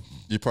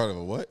 You part of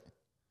a what?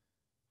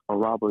 A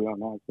robbery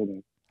on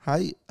accident.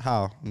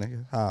 How,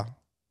 nigga? How?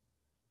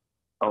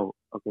 Oh,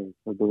 okay.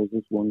 So there was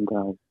this one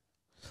guy.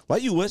 Why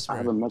you I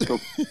have a whispering? metro.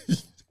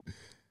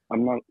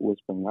 I'm not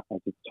whispering. I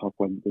just talk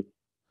like this.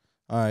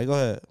 All right, go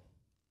ahead.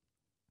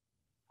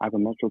 I have a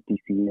Metro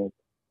PC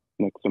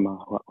next to my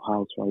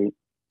house, right?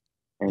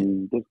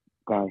 And this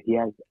guy, he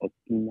has a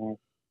ski mask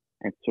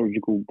and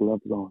surgical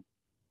gloves on.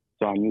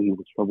 So I knew he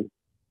was trouble.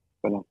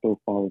 But I still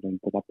followed him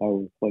because I thought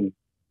it was funny.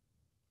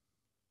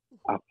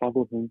 I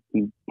followed him.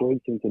 He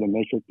breaks into the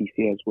Metro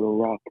PCS with a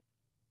rock,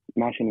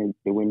 smashing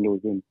the windows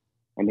in.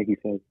 And then he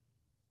says,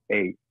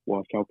 "Hey,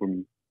 watch out for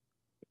me.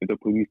 If the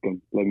police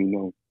come, let me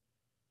know."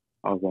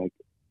 I was like,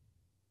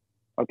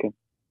 okay.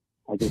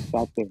 I just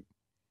sat there.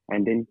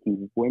 And then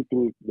he went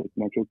through the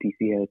Metro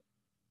PCS.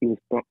 He was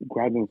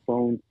grabbing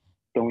phones,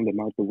 throwing them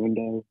out the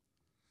window.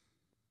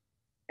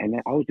 And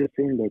then I was just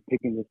sitting there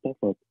picking the stuff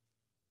up.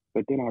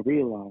 But then I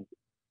realized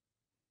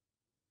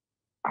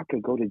I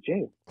could go to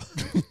jail.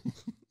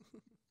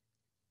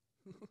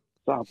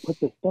 So I put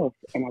the stuff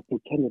and I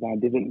pretended I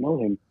didn't know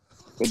him.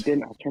 But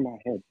then I turned my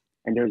head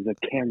and there's a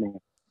camera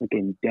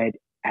looking dead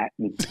at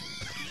me.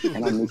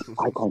 And I make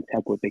eye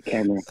contact with the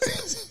camera.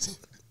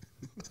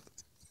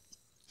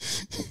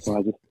 So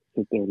I just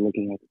sit there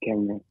looking at the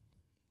camera.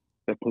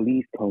 The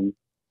police come.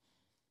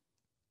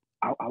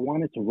 I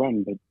wanted to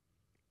run,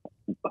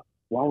 but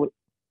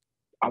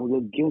I would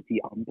look guilty.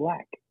 I'm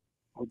black.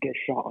 I'll get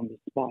shot on the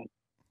spot.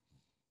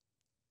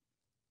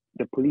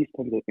 The police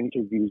come to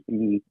interview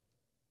me.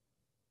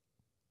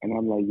 And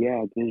I'm like,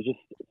 yeah, there's just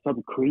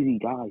some crazy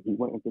guy. He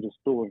went into the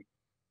store.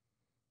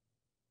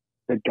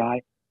 The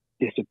guy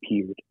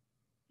disappeared.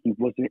 He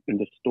wasn't in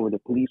the store. The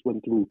police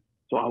went through.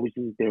 So I was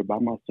just there by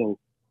myself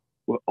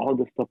with all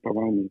the stuff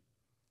around me.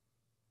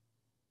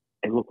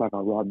 It looked like I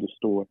robbed the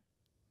store.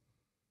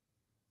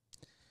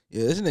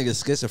 Yeah, this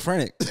nigga's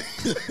schizophrenic.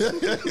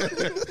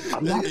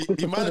 I'm not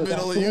He might have been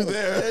only you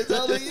there. It's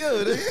only you,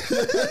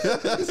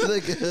 nigga. This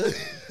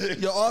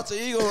nigga. Your alter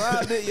ego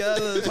robbed it, your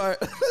other part.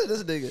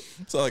 This nigga.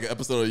 It's like an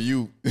episode of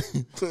You.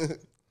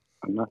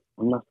 I'm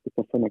not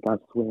schizophrenic, I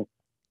swear.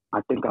 I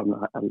think I'm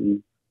not, at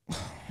least.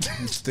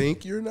 You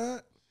think you're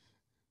not?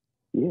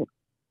 Yeah.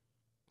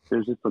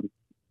 There's just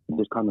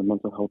this kind of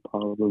mental health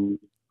problems.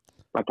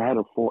 Like I had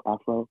a full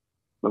afro,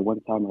 but one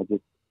time I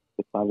just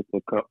decided to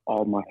cut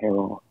all my hair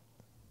off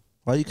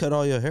Why you cut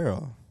all your hair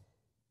off?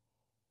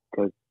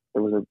 because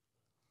there was a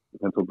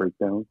mental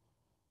breakdown.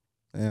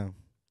 Damn.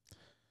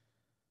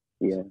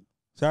 Yeah.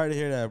 Sorry to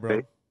hear that,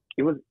 bro.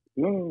 It was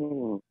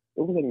no.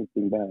 It wasn't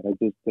anything bad. I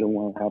just didn't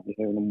want to have the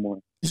hair no more.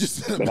 You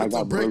just had a But I mental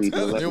got bullied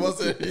breakdown. It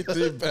relentlessly. wasn't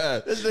anything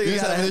bad. This You nigga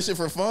just got having a- this shit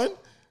for fun?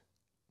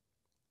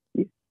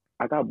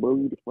 I got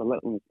bullied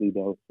relentlessly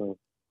though, so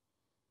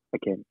I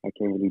can't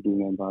really do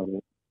nothing about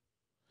it.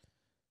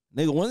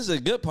 Nigga, when's the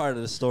good part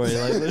of the story?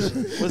 Like,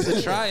 what's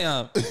the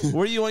triumph?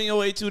 Where are you on your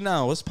way to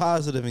now? What's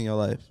positive in your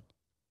life?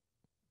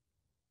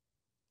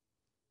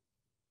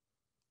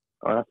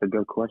 Oh, that's a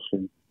good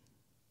question.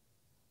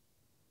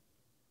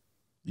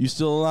 You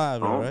still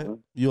alive, all Oh, right?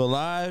 man. You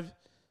alive?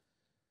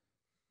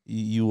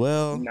 You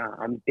well? Nah,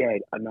 I'm dead.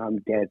 I'm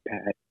dead,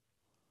 Pat.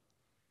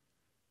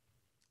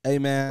 Hey,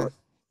 man.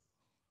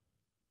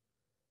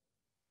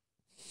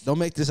 Don't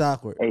make this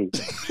awkward. Hey,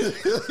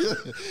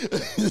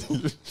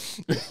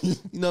 You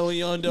know when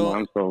you're on no, door?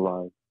 I'm still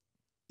alive.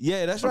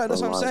 Yeah, that's right.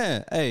 That's what I'm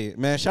saying. Hey,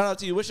 man, shout out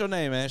to you. What's your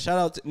name, man? Shout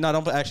out to, no,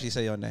 don't actually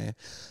say your name.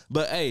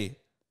 But hey,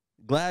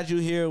 glad you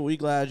here. We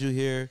glad you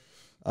here.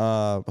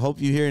 Hope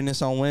you hearing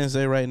this on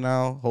Wednesday right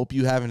now. Hope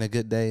you having a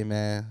good day,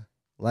 man.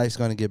 Life's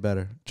gonna get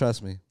better.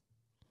 Trust me.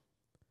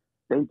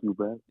 Thank you,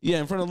 bro. Yeah,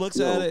 and from the looks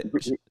Yo, at it,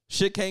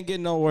 shit can't get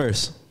no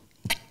worse.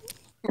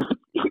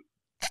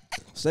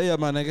 Stay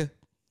up, my nigga.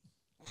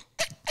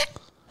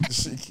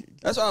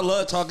 That's why I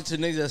love talking to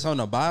niggas that's on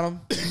the bottom.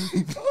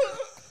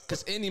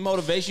 Cause any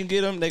motivation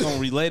get them, they gonna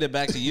relate it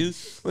back to you.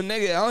 But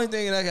nigga, the only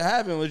thing that can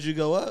happen was you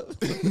go up.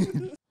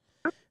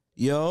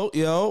 Yo,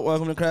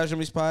 welcome to Crash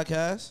Dummies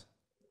podcast.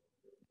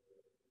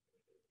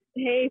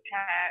 Hey,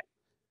 Pat.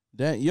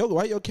 Damn, yo,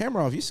 why your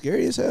camera off? You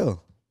scary as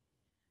hell.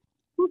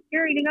 Who's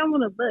scary? Nigga, I'm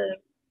on a bus.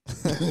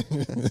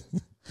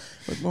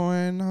 What's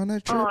going on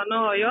that trip? Oh,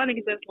 no. Y'all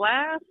niggas just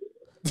laugh?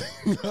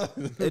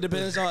 It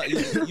depends on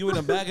you in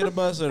the back of the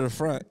bus or the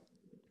front.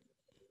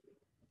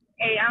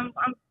 Hey,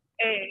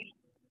 hey.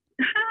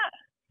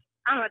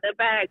 I'm at the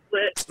back,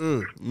 but I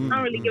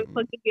don't really give a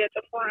fuck to be at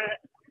the front.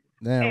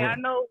 Damn, hey, I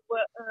know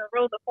what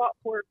Rosa fought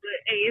for, but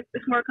hey,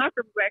 it's more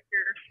comfortable back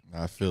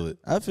here. I feel it.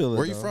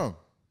 Where you from?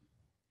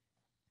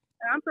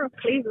 I'm from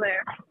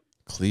Cleveland.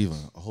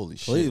 Cleveland. Holy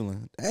shit.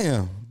 Cleveland.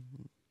 Damn.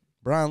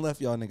 Brian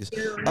left y'all niggas.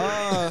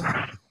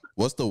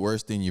 What's the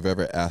worst thing you've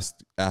ever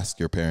asked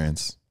your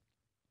parents?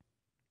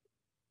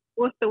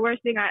 What's the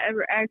worst thing I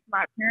ever asked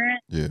my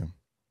parents? Yeah.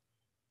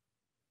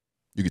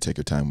 You could take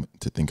your time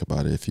to think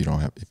about it if you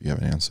have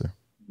an answer.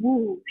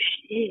 Ooh,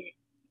 shit.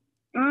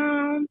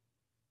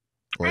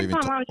 Or even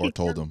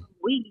told them.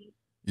 Weed.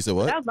 You said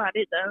what? That's about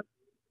it though.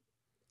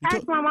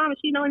 Ask my mom if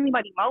she know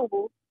anybody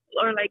mobile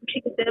or like if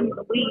she could send me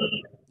the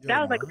weed.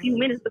 That was like a few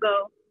minutes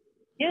ago.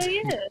 Yeah,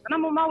 and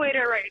I'm on my way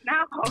there right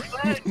now.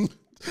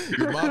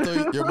 Your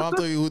mom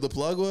told you who the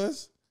plug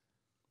was?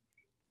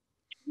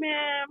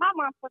 Man, my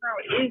mom put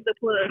her is the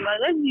plug.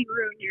 Like, let's be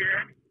real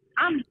here.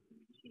 I'm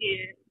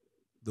shit.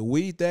 The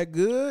weed that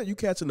good? You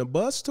catching the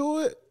bus to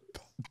it?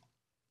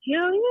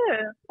 Hell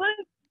yeah. What?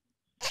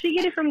 She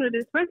get it from the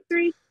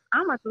dispensary.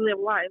 I'm about to live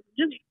life.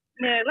 Just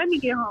let me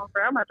get home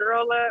first. I'm about to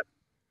roll up.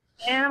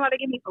 And I'm about to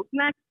get me some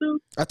snacks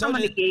too. I told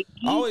you,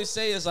 I always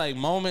say it's like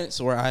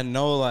moments where I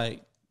know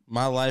like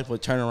my life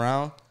would turn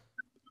around.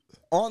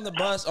 On the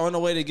bus, on the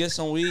way to get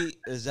some weed,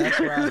 that's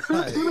where I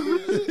like,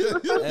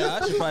 yeah,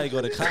 I should probably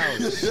go to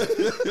college.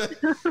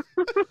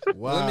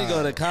 Wow. Let me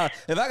go to college.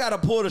 If I got to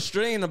pull the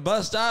string in the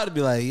bus stop, to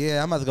be like,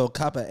 yeah, I'm about to go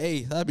cop an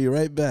eighth. I'll be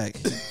right back.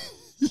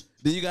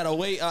 Then you got to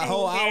wait a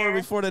whole hour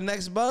before the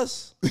next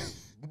bus?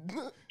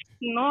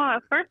 No,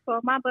 first of all,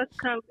 my bus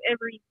comes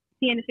every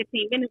 10 to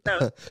 15 minutes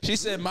though. She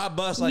said my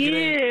bus like it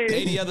ain't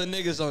 80 other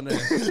niggas on there.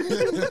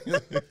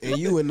 And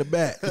you in the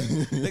back.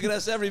 Nigga,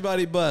 that's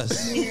everybody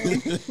bus.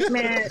 Yeah.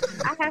 Man,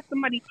 I had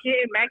somebody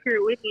sitting back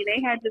here with me.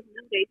 They had just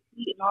moved their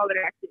seat and all of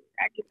that.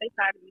 Actually, they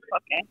tired of me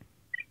talking.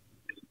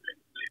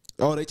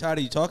 Oh, they tired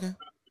of you talking?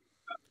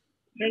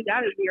 They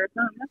got to be or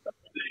something. That's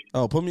okay.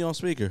 Oh, put me on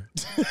speaker.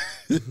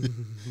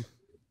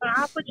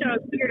 I'll put you on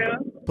speaker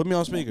though. Put me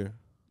on speaker.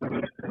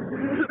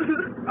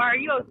 Are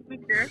you on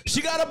speaker?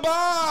 She got a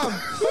bomb!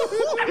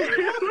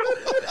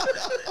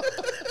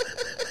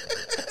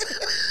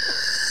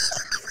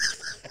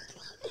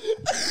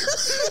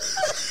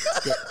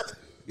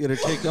 Get her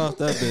kicked off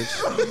that bitch.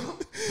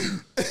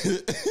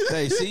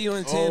 Hey, see you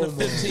in 10 to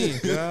 15.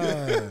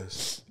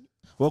 Gosh.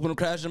 Welcome to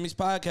Crash Dummies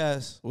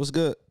podcast. What's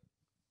good?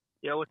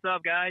 Yo, what's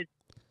up, guys?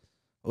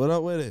 What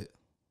up with it?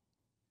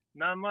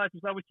 Not much.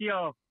 What's up with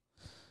y'all?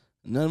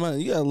 None of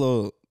you got a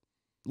little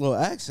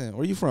accent.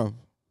 Where you from?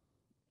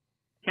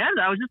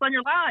 Canada. I was just on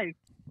your live.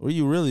 Where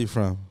you really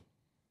from?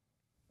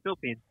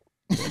 Philippines.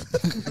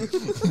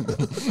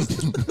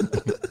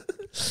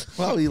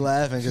 Why are you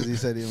laughing? Because he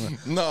said he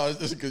was. No, it's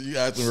just because you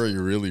asked him where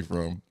you're really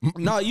from.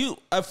 No, you.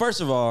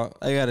 First of all,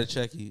 I gotta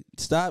check you.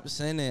 Stop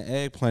sending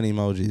eggplant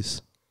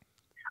emojis.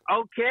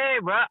 Okay,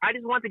 bro. I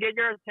just want to get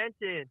your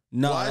attention.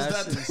 No, why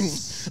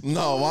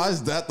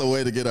is that the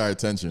way to get our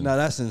attention? No,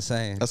 that's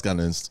insane. That's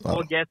kind of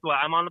Well, guess what?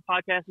 I'm on the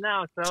podcast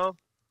now, so.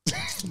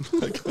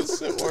 I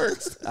guess it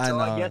works. I know.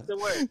 I guess it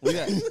works. We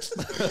got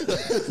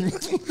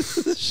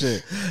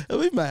shit.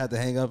 We might have to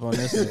hang up on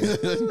this thing.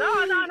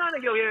 No.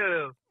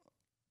 Yo.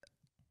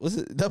 What's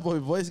it? That boy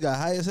voice got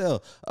high as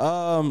hell.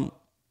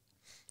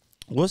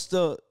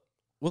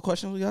 What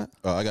question we got?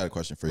 Oh, I got a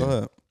question for you. Go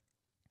ahead.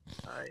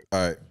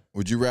 All right.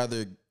 Would you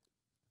rather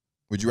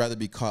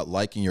be caught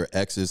liking your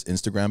ex's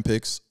Instagram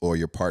pics or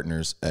your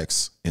partner's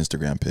ex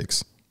Instagram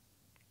pics?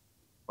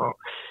 Oh,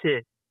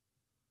 shit.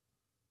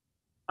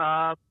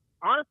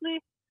 Honestly,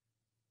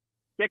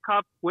 get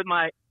caught with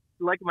my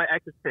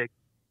ex's pics.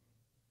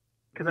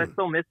 Because I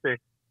still miss her.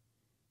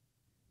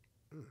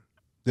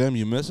 Damn,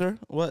 you miss her?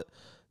 What?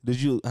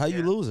 How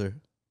you lose her?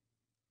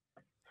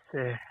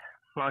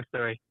 Long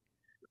story.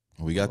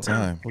 We got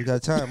time. We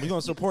got time. We're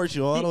going to support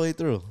you all the way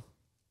through.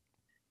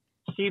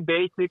 She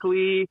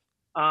basically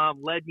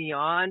led me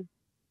on,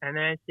 and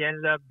then she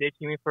ended up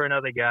ditching me for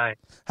another guy.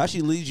 How she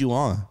lead you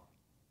on?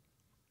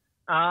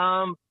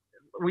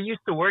 We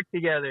used to work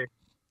together,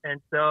 and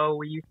so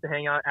we used to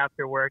hang out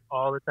after work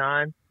all the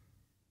time.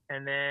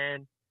 And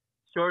then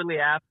shortly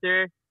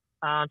after,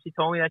 she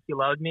told me that she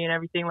loved me and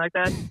everything like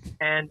that.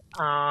 And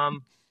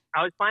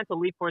I was planning to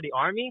leave for the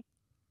army,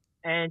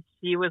 and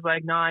she was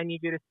like, "No, I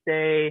need you to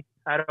stay.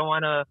 I don't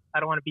want to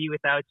be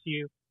without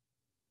you."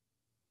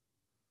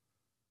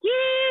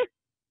 Yeah.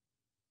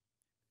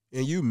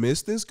 And you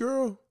miss this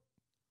girl?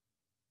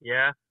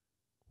 Yeah.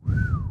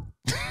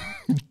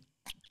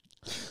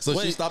 So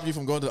she stopped you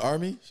from going to the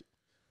army?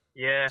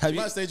 Yeah. Have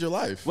you saved your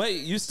life?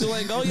 Wait, you still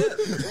ain't go yet?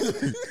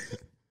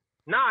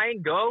 Nah, I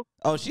ain't go.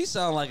 Oh, she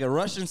sound like a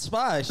Russian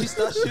spy. She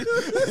stopped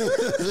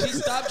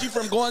you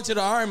from going to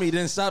the army,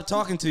 then stopped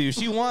talking to you.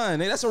 She won.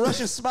 Hey, that's a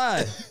Russian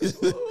spy.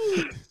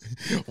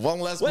 One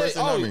less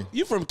person on me.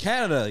 You from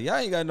Canada. Y'all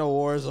ain't got no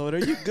wars over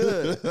there. You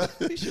good.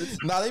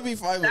 Nah, they be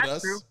fighting with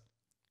us. True.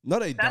 No,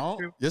 they That's don't.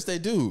 true. Yes, they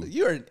do.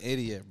 You're an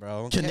idiot,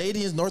 bro.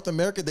 Canadians, North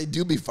America, they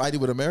do be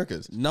fighting with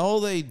Americans. No,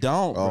 they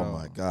don't, bro. Oh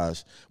my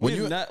gosh. When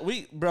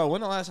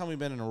when the last time we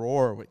been in a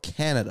war with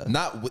Canada?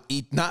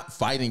 Not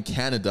fighting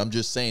Canada. I'm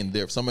just saying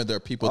some of their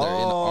people that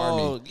are in the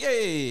army.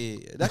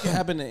 Yeah. That can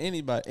happen to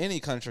anybody, any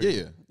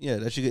country. Yeah.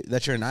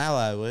 That you're an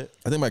ally with.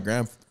 I think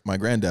my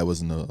granddad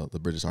was in the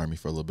British Army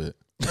for a little bit.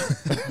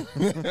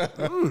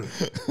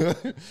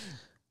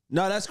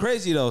 No, that's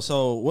crazy though.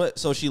 So what?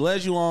 So she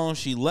led you on.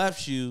 She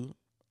left you,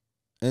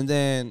 and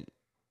then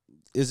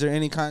is there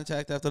any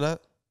contact after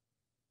that?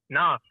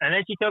 No. And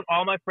then she took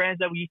all my friends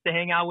that we used to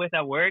hang out with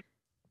at work,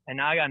 and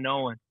now I got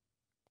no one.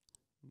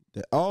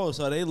 Oh,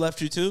 so they left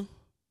you too?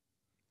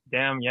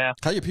 Damn, yeah.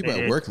 How your people They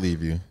at did. work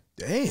leave you?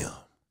 Damn.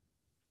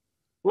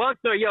 Look,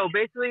 so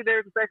basically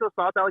there's a sexual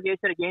assault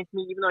allegation against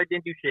me, even though I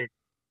didn't do shit.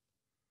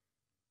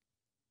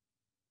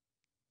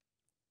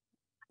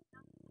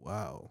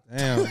 Wow.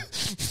 Damn.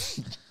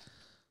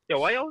 Yo,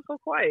 why y'all so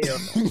quiet? Yo?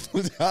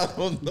 I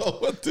don't know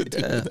what to do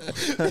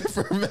with that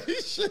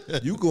information.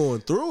 You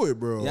going through it,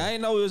 bro. Yeah, I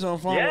ain't know we was on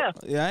phone. Yeah.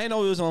 I ain't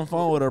know we was on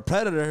phone with a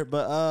predator,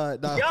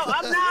 but nah. Yo,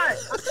 I'm not.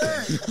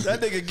 That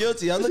nigga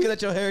guilty. I'm looking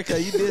at your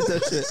haircut. You did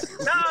that shit.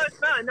 No, it's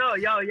not. No,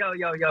 yo.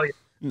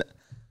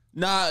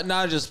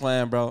 Nah, just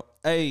playing, bro.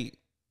 Hey,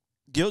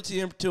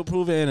 guilty until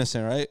proven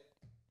innocent, right?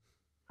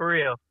 For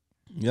real.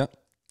 Yep.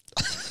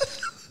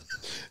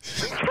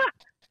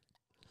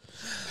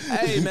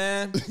 Hey,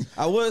 man,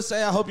 I would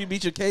say I hope you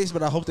beat your case,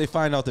 but I hope they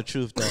find out the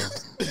truth, though.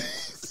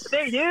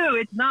 They do.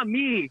 It's not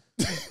me.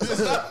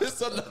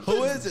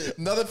 Who is it?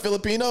 Another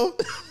Filipino?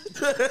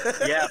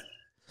 Yeah.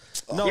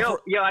 No,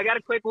 Yo, I got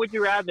a quick would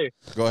you rather.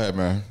 Go ahead,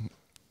 man.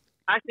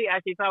 Actually,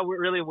 it's not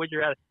really would you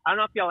rather. I don't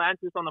know if y'all answer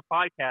this on the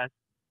podcast,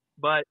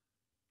 but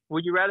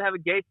would you rather have a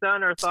gay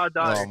son or a thought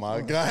daughter? Oh my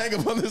God! Hang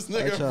up on this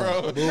nigga,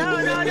 bro. No, please.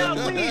 Hang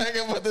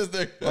up on this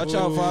nigga. watch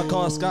out before I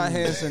call Scott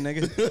Hansen,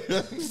 nigga.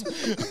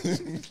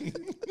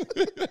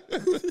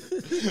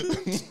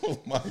 Oh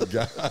my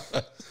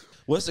God!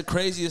 What's the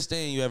craziest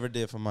thing you ever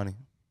did for money?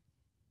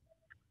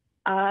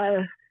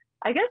 I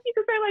guess you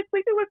could say like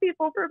sleeping with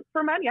people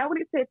for money. I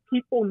wouldn't say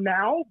people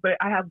now, but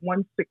I have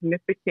one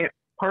significant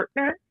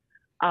partner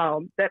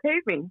that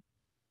pays me.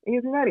 He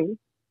gives me money.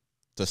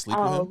 To sleep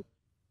with him?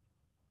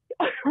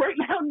 Right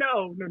now,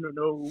 no.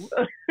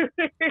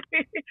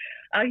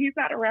 He's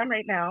not around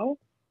right now.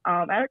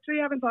 I actually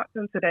haven't talked to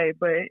him today,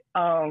 but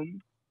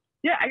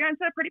yeah, I got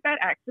into a pretty bad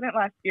accident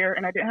last year,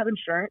 and I didn't have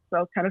insurance, so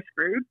I was kind of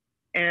screwed.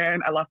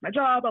 And I lost my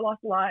job. I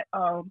lost a lot.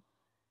 And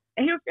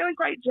he was feeling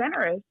quite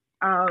generous.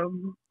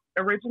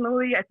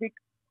 Originally, I think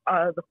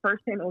the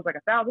first payment was like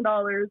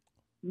 $1,000.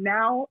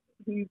 Now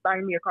he's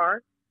buying me a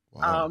car.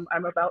 Wow.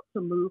 I'm about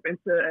to move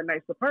into a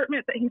nice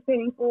apartment that he's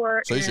paying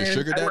for. So he's your and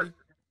sugar daddy?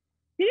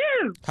 He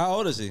is. How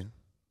old is he?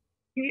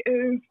 He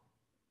is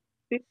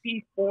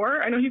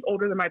 54. I know he's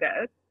older than my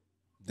dad.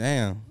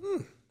 Damn.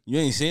 You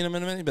ain't seen him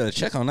in a minute? You better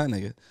check on that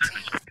nigga.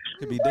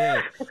 Could be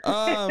dead.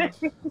 How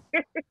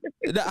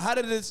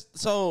did this?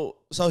 So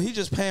he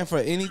just paying for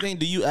anything?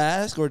 Do you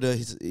ask, or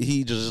does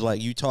he just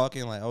like you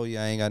talking like, oh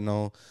yeah, I ain't got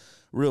no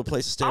real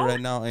place to stay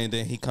right now, and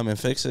then he come and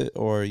fix it,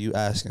 or are you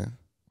asking?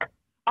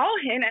 I'll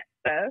hint at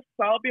stuff.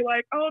 So I'll be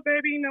like, oh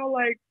baby, you know,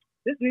 like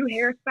this new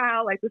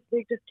hairstyle, like this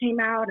wig just came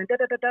out, and da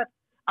da da da.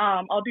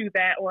 I'll do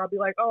that, or I'll be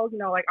like, oh, you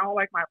know, like I don't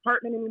like my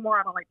apartment anymore.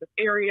 I don't like this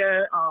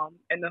area.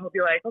 And then he'll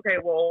be like, okay,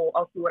 well,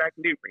 I'll see what I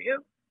can do for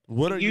you.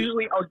 What are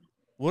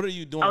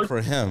you doing for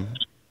him?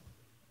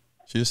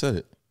 She just said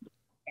it.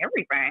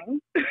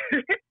 Everything.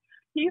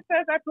 He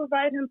says I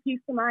provide him peace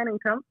of mind and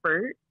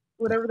comfort,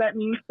 whatever that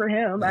means for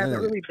him. I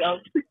haven't really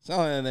dealt.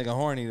 Sound like a nigga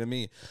horny to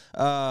me.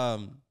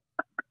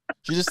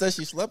 She just said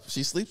she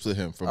sleeps with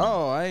him for me.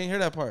 Oh, I ain't hear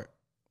that part.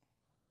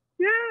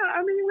 Yeah,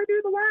 I mean, we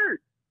do the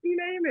work. You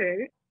name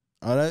it.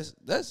 Oh,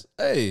 that's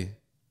hey.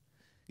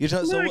 You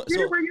try, so, Look,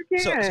 get it where you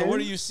can. So where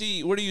do you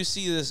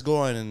see this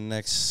going in the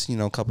next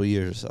couple of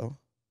years or so?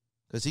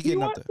 Because he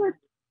getting up there.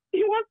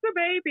 He wants the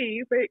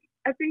baby, but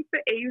I think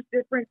the age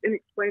difference in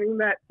explaining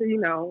that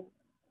to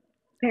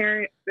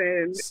parents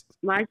and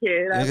my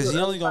kid. Because he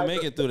only gonna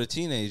make it through the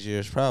teenage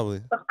years,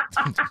 probably.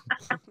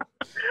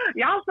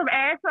 Y'all some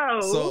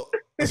assholes. So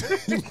we're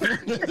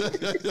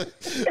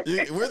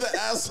the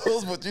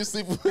assholes, but you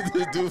sleep with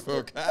the dude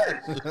for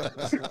cash.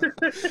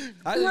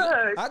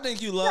 I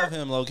think you love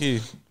him, low key.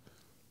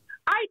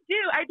 I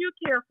do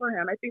care for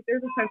him. I think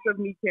there's a sense of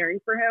me caring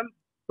for him,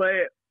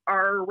 but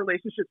our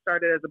relationship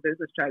started as a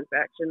business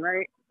transaction,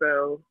 right?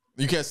 So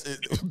You can't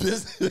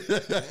business.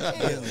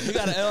 You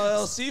got an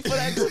LLC for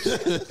that?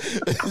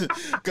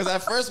 Because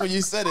at first when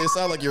you said it, it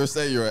sounded like you were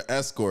saying you're an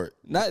escort.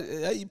 Not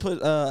you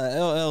put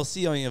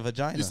LLC on your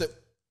vagina. You said,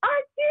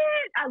 I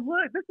did.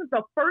 Look, this is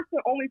the first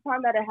and only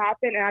time that it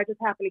happened, and I just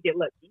happened to get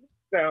lucky.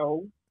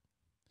 So,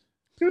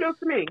 kudos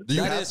to me.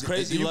 That is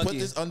crazy. Do you lucky. put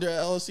this under an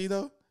LLC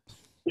though?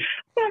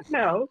 Heck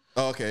no.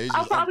 Oh, okay.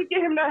 I'll probably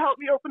get him to help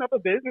me open up a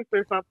business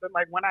or something.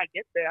 Like when I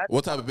get there.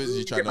 What type of business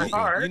you trying to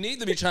open? You need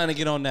to be trying to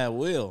get on that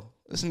wheel.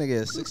 This nigga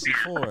is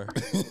 64.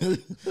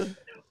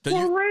 For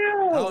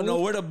real. I don't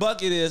know where the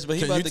bucket is, but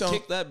he Can about you to tell-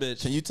 kick that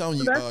bitch. Can you tell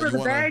me That's where you the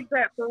want bag's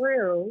at, for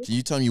real. Can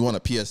you tell me you want a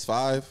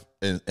PS5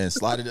 and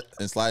slide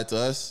it to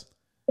us?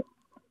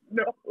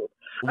 No.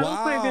 I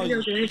don't play Wow, video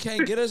you games.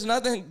 can't get us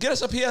nothing. Get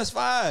us a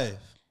PS5.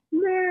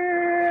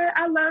 Man,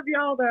 I love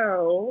y'all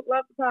though.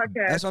 Love the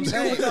podcast. That's what I'm Keep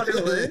saying. doing what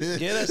y'all doing.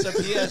 Get us a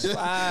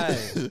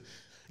PS5.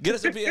 Get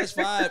us a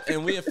PS5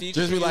 and we a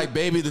feature. Just be like,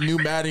 baby, the new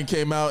Madden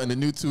came out and the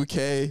new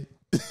 2K.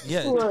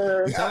 Yeah.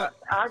 Look,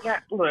 I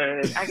got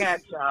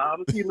y'all.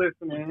 Keep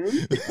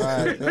listening. All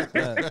right.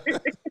 Bet.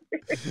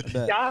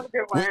 Y'all have a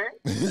good one.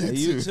 Hey,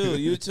 you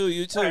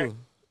too.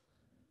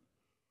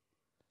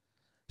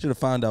 Should have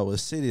found out what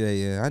city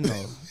they in. I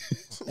know.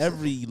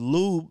 Every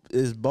lube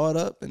is bought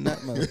up in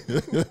that mother.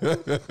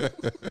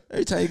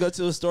 Every time you go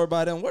to a store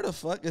buy them, where the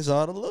fuck is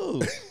all the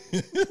lube?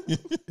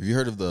 Have you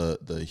heard of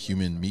the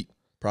Human Meat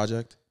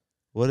Project?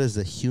 What is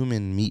the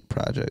Human Meat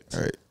Project?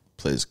 All right,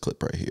 play this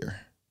clip right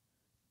here.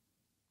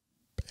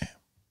 Bam.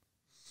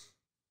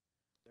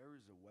 There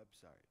is a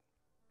website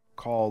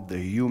called the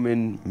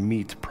Human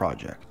Meat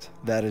Project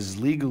that is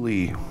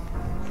legally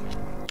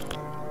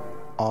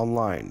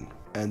online.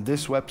 And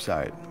this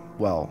website,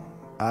 well,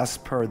 as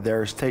per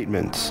their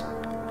statements,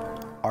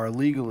 are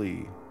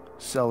legally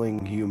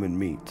selling human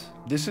meat.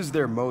 This is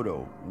their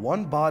motto: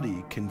 one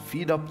body can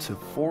feed up to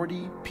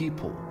 40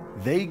 people.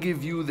 They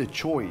give you the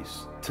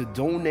choice to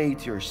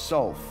donate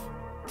yourself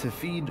to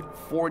feed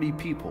 40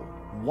 people.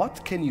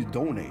 What can you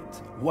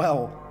donate?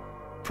 Well,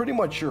 pretty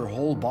much your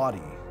whole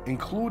body,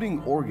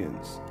 including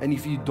organs. And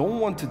if you don't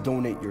want to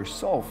donate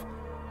yourself,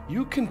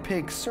 you can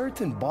pick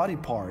certain body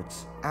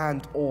parts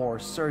and or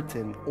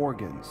certain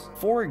organs.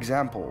 For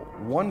example,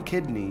 one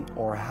kidney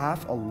or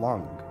half a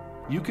lung.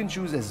 You can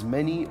choose as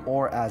many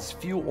or as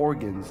few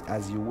organs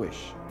as you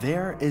wish.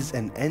 There is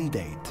an end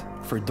date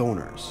for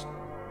donors.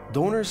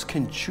 Donors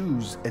can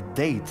choose a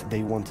date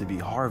they want to be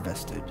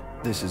harvested.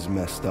 This is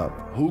messed up.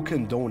 Who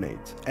can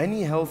donate?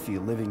 Any healthy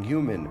living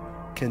human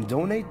can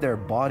donate their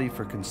body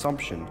for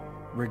consumption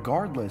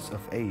regardless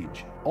of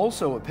age.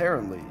 Also,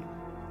 apparently,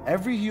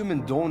 every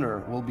human donor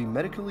will be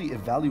medically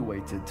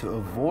evaluated to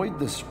avoid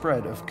the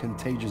spread of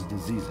contagious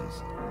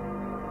diseases.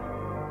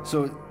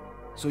 So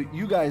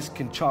you guys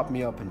can chop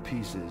me up in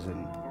pieces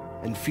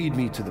and feed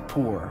me to the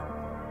poor,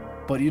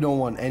 but you don't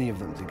want any of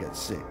them to get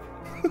sick.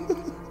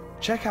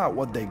 Check out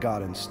what they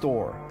got in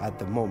store at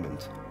the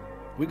moment.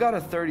 We got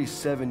a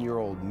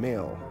 37-year-old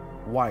male,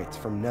 white,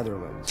 from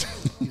Netherlands.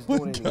 He's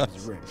donating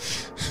his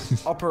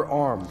ribs. Upper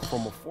arm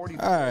from a 40.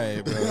 All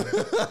right, bro.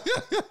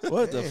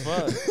 What the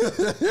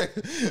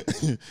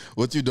fuck?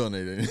 What you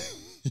donating?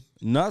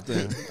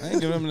 Nothing. I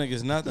ain't giving them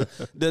niggas nothing.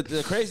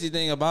 The crazy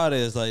thing about it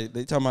is, like,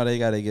 they talking about they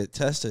got to get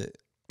tested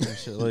and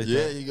shit like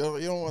Yeah, that. you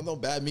don't want no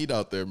bad meat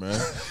out there, man.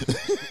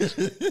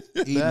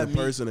 Eating a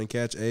person and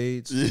catch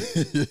AIDS.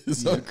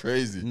 It's so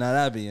crazy. Nah,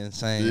 that'd be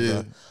insane,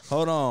 Yeah. bro.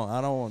 Hold on. I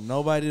don't want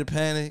nobody to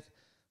panic,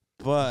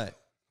 but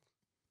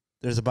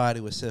there's a body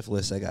with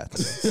syphilis that got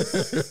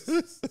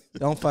this.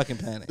 Don't fucking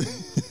panic.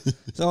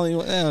 It's only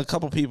a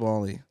couple people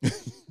only.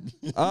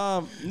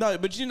 No,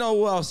 but you know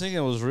what I was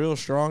thinking was real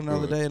strong the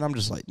other day, and I'm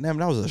just like, damn,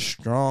 that was a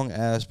strong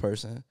ass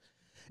person.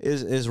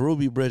 Is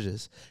Ruby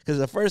Bridges. Because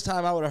the first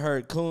time I would have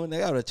heard Coon,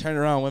 I would have turned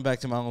around and went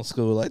back to my own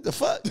school. Like, the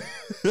fuck?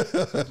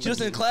 She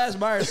was in class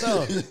by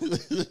herself.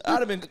 I'd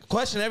have been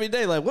questioning every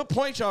day, like, what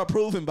point y'all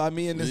proving by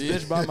me and this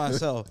bitch by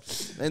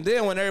myself? And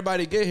then when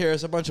everybody get here,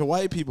 it's a bunch of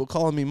white people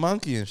calling me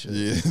monkey and shit.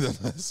 Yeah,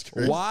 that's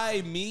crazy.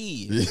 Why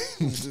me?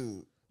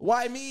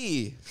 Why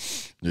me?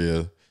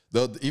 Yeah.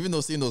 Even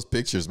though seeing those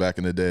pictures back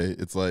in the day,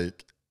 it's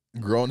like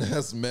grown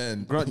ass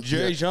men.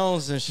 Jerry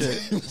Jones and shit.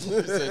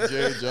 Said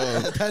Jerry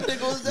Jones. That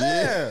nigga was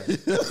there.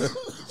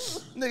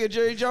 Nigga,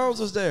 Jerry Jones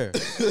was there.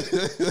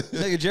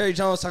 Nigga, Jerry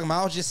Jones talking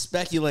about, I was just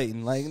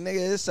speculating. Like,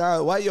 nigga, it's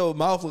why your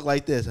mouth look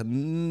like this? You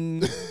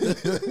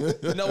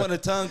know when the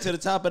tongue to the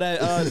top of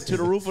that, to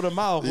the roof of the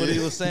mouth, what he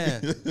was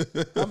saying.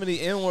 How many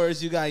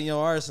N-words you got in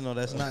your arsenal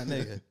that's not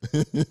nigga?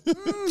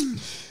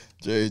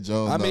 Jerry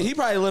Jones. I mean, he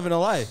probably living a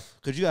life.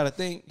 Because you got to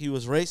think, he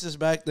was racist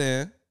back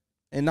then.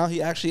 And now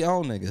he actually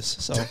own niggas.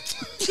 So,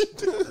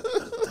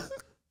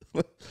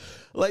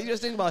 like, you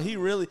just think about,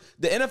 the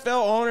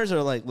NFL owners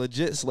are like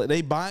legit.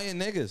 They buying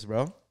niggas,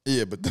 bro.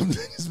 Yeah, but them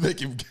niggas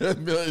making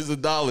millions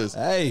of dollars.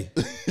 Hey,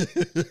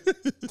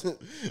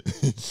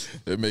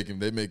 they making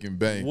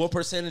bank. what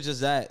percentage is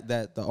that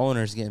the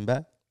owners getting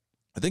back?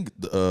 I think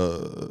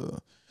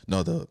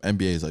No, the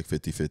NBA is like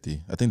 50-50.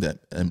 I think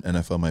that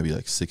NFL might be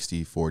like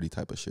 60-40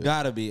 type of shit.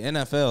 Gotta be.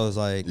 NFL is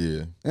like,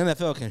 Yeah.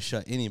 NFL can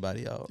shut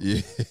anybody out.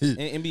 Yeah.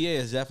 And NBA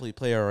is definitely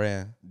player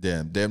ran.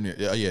 Damn near.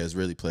 Yeah, it's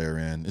really player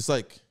ran. It's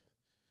like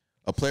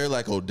a player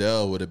like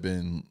Odell would have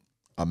been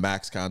a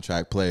max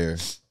contract player.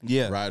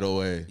 Yeah. Right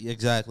away.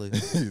 Exactly.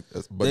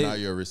 But now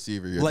you're a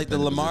receiver. You're like the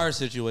Lamar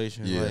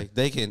situation. Yeah. Like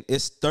they can,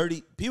 it's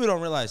 30. People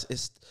don't realize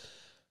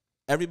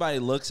everybody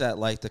looks at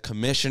like the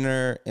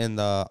commissioner and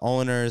the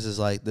owners is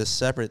like this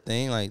separate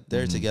thing. Like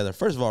they're together.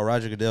 First of all,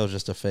 Roger Goodell is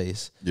just a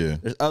face. Yeah.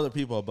 There's other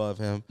people above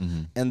him.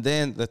 And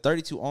then the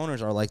 32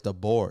 owners are like the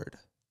board.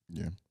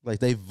 Yeah. Like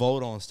they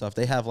vote on stuff.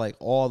 They have like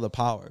all the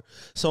power.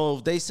 So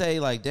if they say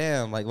like,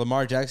 damn, like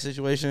Lamar Jackson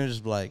situation is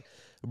just like,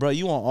 bro,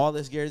 you want all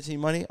this guaranteed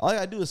money? All I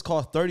gotta do is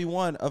call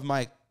 31 of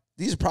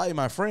these are probably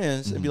my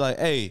friends and be like,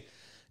 hey,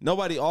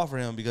 nobody offer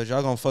him because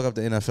y'all gonna fuck up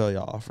the NFL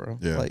y'all offer him.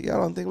 Yeah. Like, y'all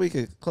don't think we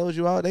could close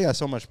you out? They got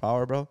so much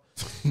power, bro.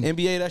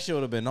 NBA, that shit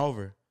would have been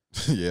over.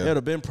 Yeah. It would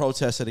have been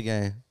protests of the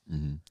game.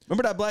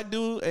 Remember that black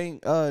dude,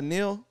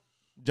 Neil?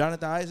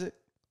 Jonathan Isaac?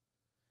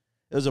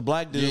 It was a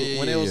black dude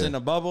when it was in the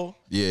bubble.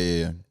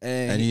 Yeah.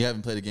 And he he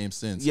haven't played a game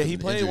since. Yeah, he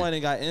played one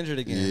and got injured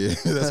again. Yeah,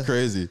 that's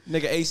crazy.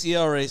 Nigga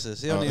ACL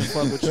racist. He don't even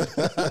fuck with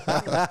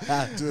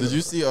you. Did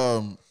you see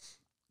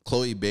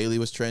Chloe Bailey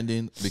was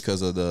trending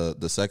because of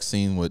the sex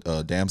scene with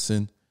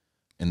Damson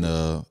in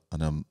the I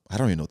don't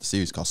even know what the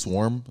series is called,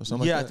 Swarm or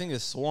something like that? I think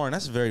it's Sworn.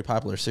 That's a very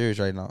popular series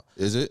right now.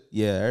 Is it?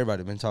 Yeah,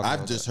 everybody been talking about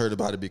I've just heard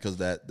about it because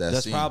that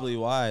That's scene. probably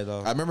why,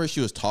 though. I remember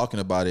she was talking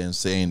about it and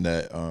saying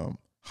that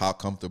how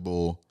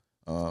comfortable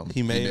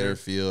he made her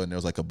feel, and there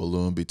was like a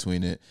balloon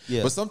between it.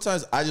 Yeah. But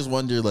sometimes I just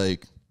wonder,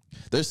 like,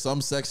 there's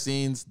some sex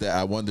scenes that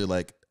I wonder,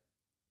 like,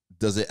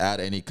 does it add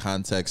any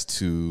context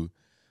to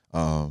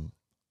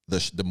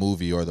the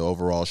movie or the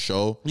overall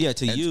show? Yeah,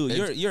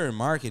 you're in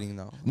marketing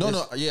though.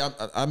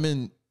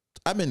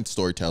 I'm in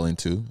storytelling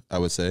too, I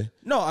would say.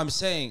 No, I'm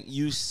saying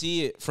you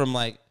see it from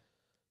like,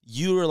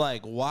 you were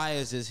like, why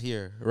is this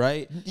here,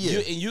 right? Yeah.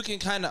 And you can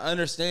kind of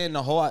understand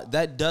the whole,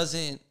 that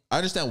doesn't. I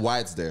understand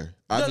why it's there.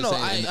 I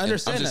understand. I'm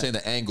just saying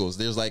the angles.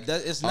 There's like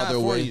it's not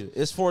for you.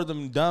 It's for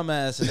them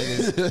dumbass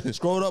niggas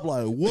scrolled up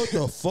like, what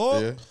the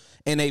fuck? Yeah.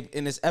 And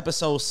it's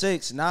episode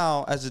 6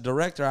 now. As a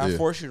director, I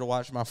force you to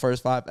watch my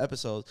first 5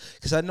 episodes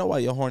because I know why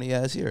your horny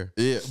ass here.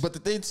 Yeah, but the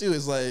thing too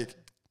is like,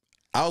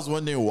 I was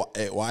wondering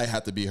why it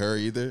had to be her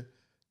either,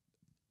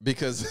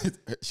 because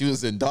she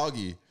was in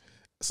Doggy,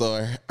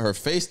 so her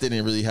face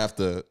didn't really have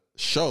to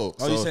show.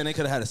 Oh, you saying they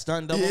could have had a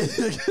stunt double?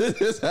 Yeah,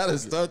 just had a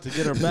stunt to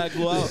get her back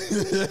blew out,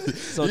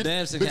 so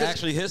Damson can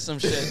actually hit some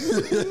shit.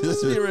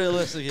 Let's be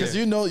realistic here, because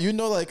you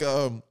know, like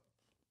a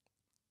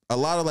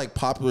lot of like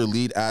popular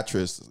lead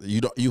actress,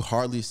 you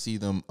hardly see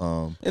them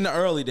in the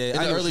early days.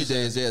 In the early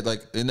days, yeah,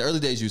 like in the early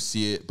days you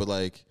see it, but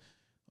like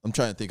I'm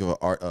trying to think of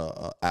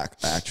an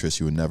actress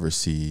you would never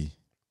see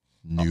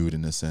nude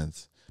in a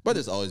sense. But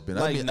it's always been.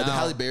 Like I mean,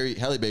 Halle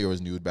Berry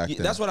was nude back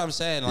then. That's what I'm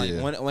saying.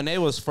 Like when they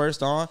was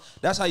first on,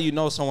 that's how you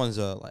know someone's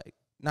like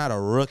not a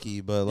rookie,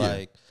 but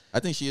like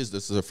I think she is.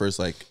 This is her first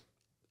like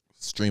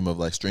string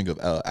of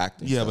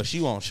acting. Yeah, stuff. but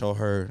she won't show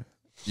her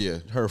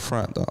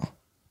front though.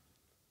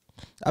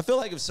 I feel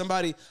like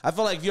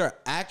if you're an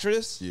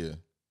actress,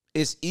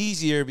 it's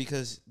easier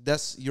because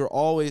you're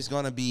always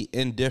gonna be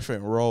in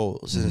different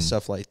roles and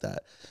stuff like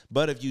that.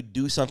 But if you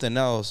do something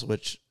else,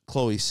 which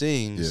Chloe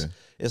sings,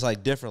 it's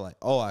like different. Like,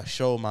 oh, I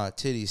show my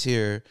titties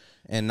here,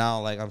 and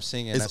now like I'm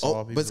singing. That's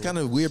all people. But it's kind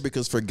of weird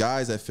because for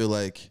guys, I feel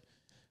like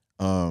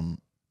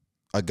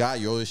a guy,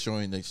 you're always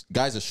showing, like,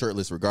 guys are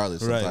shirtless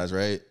regardless sometimes,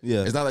 right?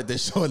 Yeah. It's not like they're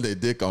showing their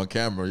dick on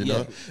camera, you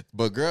know?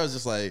 But girls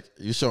just like,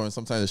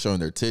 sometimes they're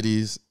showing their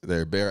titties,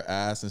 their bare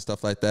ass and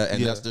stuff like that.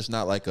 And that's just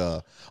not like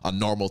a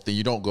normal thing.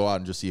 You don't go out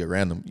and just see you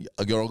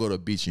don't go to a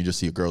beach and you just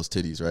see a girl's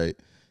titties, right?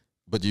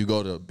 But you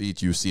go to a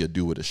beach, you see a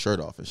dude with a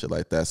shirt off and shit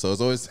like that. So it's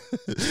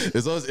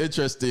always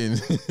interesting.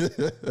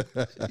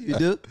 You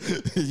do?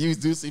 You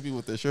do see people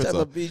with their shirts off.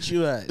 What beach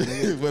you at?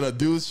 With a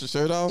dude's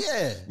shirt off?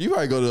 Yeah. You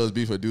probably go to those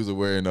beaches where dudes are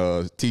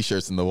wearing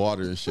t-shirts in the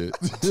water and shit.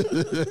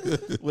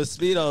 With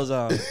Speedos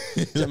on.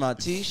 Just my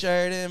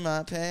t-shirt and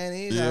my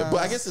panties on.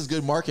 But I guess it's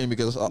good marketing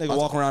because nigga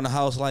walk around the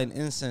house lighting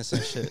incense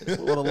and shit with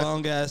a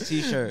long ass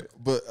t-shirt.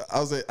 But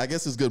I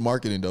guess it's good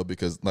marketing though,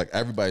 because like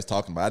everybody's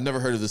talking about it. I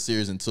never heard of the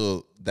series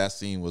until that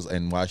scene was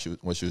and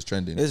when she was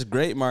trending. It's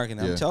great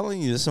marketing. I'm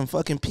telling you, there's some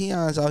fucking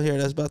peons out here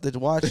that's about to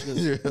watch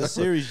the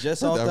series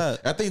just off that.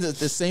 I think that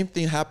the same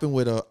thing happened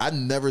with I've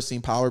never seen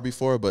Power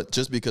before, but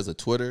just because of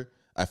Twitter,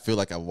 I feel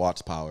like I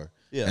watched Power.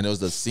 Yeah. And it was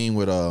the scene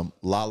with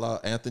Lala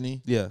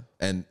Anthony. Yeah.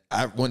 And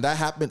when that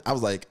happened, I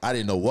was like, I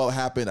didn't know what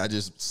happened. I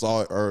just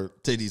saw her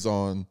titties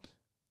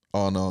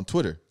on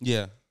Twitter.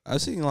 Yeah. I've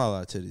seen a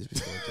lot of titties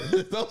before.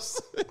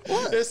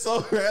 It's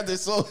so random.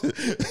 It's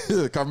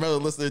so Carmelo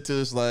listening to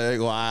this like,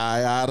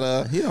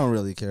 why? He don't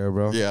really care,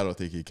 bro. Yeah, I don't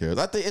think he cares.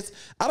 I think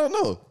I don't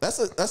know. That's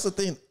the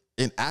thing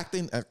in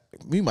acting.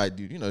 We might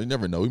do. You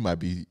never know. We might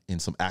be in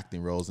some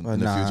acting roles in the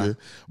future.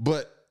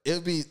 But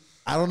it'd be.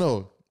 I don't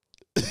know.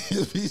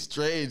 It'd be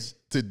strange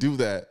to do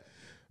that,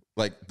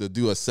 like to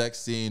do a sex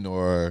scene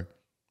or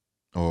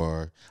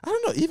Or I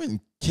don't know. Even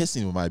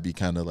kissing might be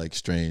kind of like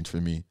strange for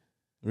me.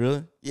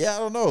 Really? Yeah, I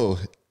don't know.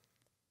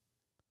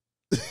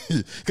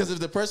 Because if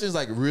the person is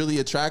like really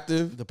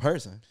attractive, The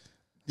person.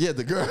 yeah,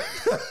 the girl.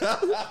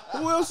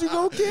 Who else you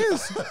gonna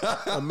kiss?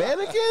 A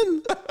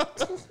mannequin?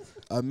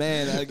 A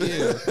man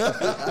again.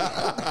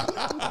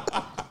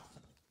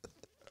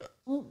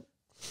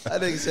 I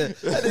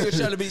think was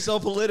trying to be so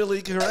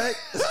politically correct.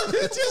 I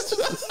think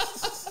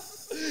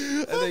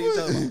you're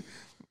talking about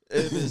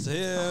if it's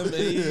him,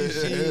 he,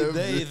 she,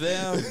 they,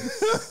 them.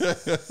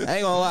 I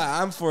ain't gonna lie,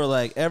 I'm for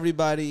like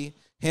everybody,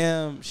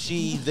 him,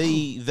 she,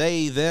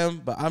 they,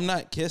 them, but I'm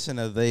not kissing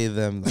a they,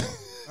 them though.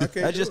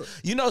 I just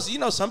you know,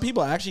 some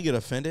people actually get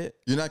offended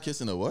You're not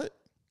kissing a what?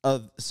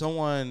 of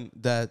someone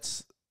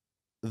that's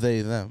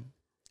they, them.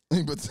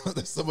 But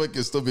someone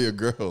can still be a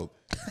girl.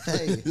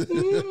 Hey.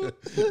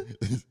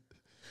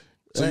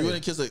 So you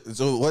wouldn't kiss like,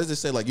 so what does it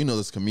say? Like, you know,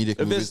 this comedic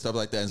movies, stuff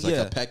like that. And it's like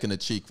yeah. a peck in the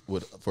cheek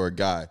for a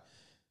guy.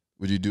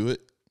 Would you do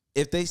it?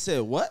 If they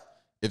said what?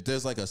 If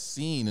there's like a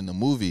scene in the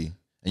movie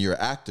and you're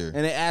an actor.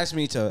 And they asked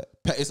me to.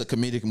 It's a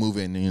comedic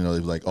movie and, you know,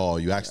 they're like, oh,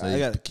 you actually. I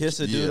got to kiss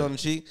a dude on the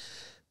cheek.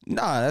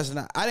 Nah, that's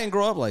not. I didn't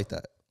grow up like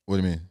that. What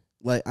do you mean?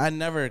 Like, I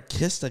never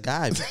kissed a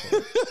guy before.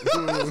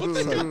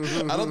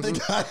 I don't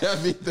think I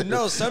have either.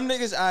 No, some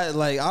niggas,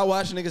 I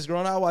watch niggas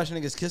growing up. I watch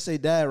niggas kiss their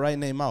dad right in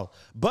their mouth.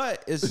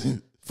 But it's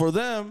for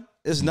them,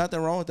 there's nothing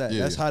wrong with that.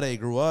 Yeah, That's how they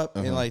grew up.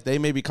 And, like, they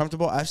may be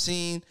comfortable. I've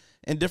seen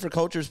in different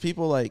cultures,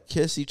 people, like,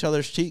 kiss each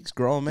other's cheeks,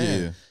 grown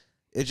men. Yeah.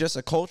 It's just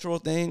a cultural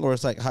thing, or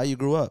it's, like, how you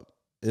grew up.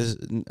 Is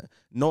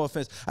no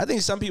offense. I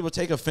think some people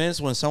take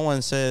offense when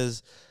someone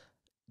says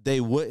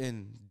they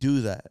wouldn't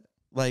do that.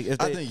 Like, if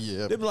they,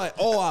 they'd be like,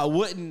 oh, I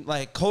wouldn't,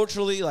 like,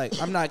 culturally, like,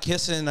 I'm not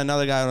kissing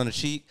another guy on the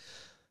cheek.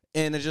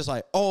 And it's just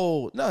like,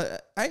 oh, no,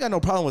 I ain't got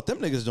no problem with them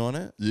niggas doing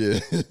it. Yeah.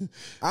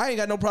 I ain't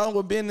got no problem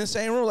with being in the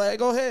same room. Like,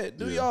 go ahead,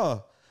 do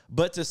y'all.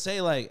 But to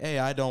say, like, hey,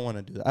 I don't want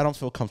to do that. I don't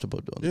feel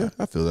comfortable doing that.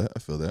 I feel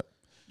that.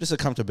 Just a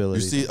comfortability.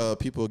 You see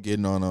people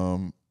getting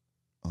on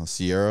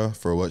Sierra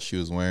for what she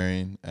was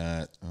wearing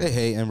at. They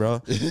hating, bro.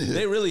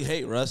 They really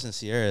hate Russ and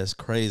Sierra. It's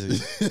crazy.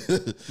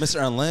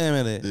 Mr.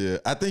 Unlimited. Yeah,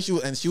 I think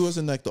she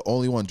wasn't like the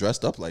only one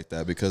dressed up like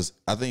that, because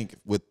I think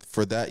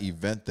for that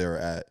event they were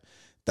at,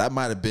 that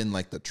might have been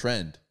like the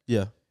trend.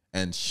 Yeah.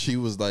 And she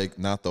was like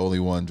not the only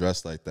one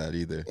dressed like that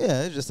either.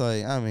 Yeah, it's just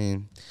like, I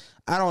mean,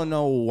 I don't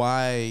know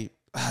why.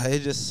 It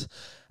just,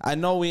 I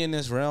know we in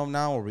this realm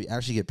now where we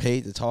actually get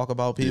paid to talk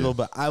about people,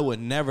 but I would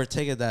never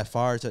take it that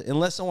far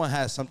unless someone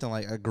has something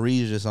like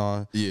egregious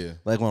on. Yeah.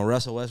 Like when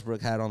Russell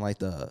Westbrook had on like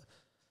the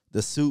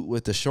suit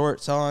with the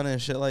shorts on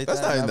and shit like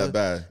That's that. not even that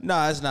bad.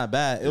 No, it's not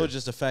bad. It was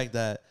just the fact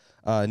that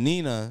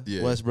Nina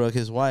Westbrook,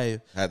 his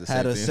wife, had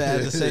the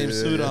same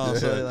suit on.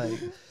 So like,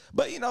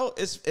 but you know,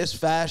 it's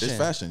fashion. It's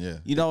fashion, yeah.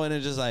 You know, and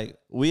it's just like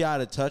we out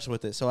of touch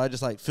with it. So I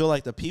just like feel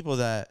like the people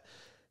that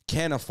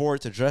can't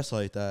afford to dress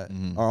like that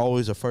are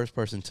always the first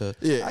person to.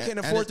 Yeah, I can't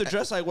afford to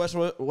dress like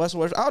Westbrook.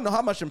 I don't know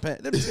how much them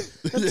pants. Them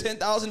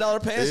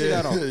 $10,000 pants they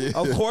got on. Yeah.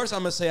 Of course, I'm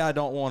gonna say I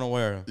don't want to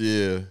wear them.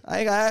 Yeah, I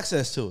ain't got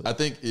access to it. I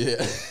think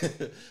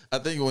I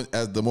think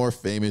as the more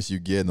famous you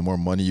get, the more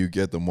money you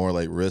get, the more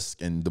like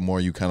risk, and the more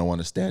you kind of want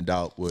to stand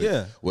out with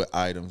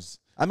items.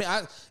 I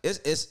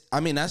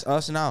mean, that's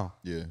us now.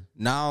 Yeah.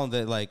 Now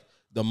that like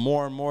the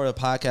more and more the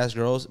podcast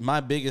grows, my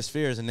biggest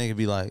fear is a nigga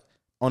be like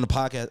on the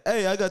podcast,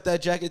 hey, I got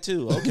that jacket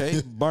too.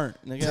 Okay, burnt.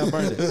 Nigga, I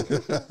burned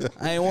it.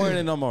 I ain't wearing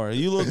it no more.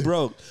 You look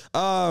broke.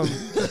 How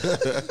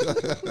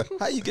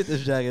you get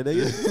this jacket,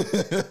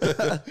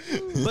 nigga?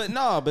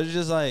 But it's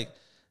just like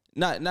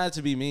not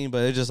to be mean,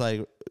 but it's just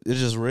like it's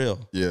just real.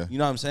 Yeah. You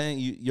know what I'm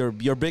saying?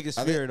 Your biggest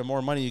fear, the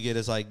more money you get,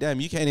 is like,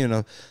 damn, you can't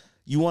even.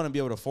 You want to be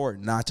able to afford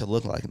not to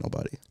look like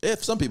nobody.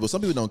 If some people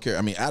don't care.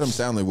 I mean, Adam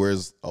Sandler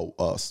wears a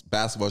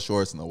basketball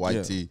shorts and a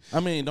white tee. I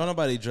mean, don't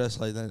nobody dress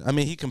like that. I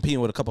mean, he competing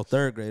with a couple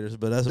third graders,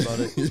 but that's about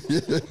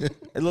it.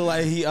 It looked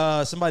like he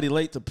somebody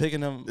late to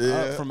picking him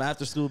up from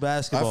after school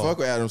basketball. I fuck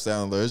with Adam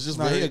Sandler. It's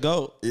just he a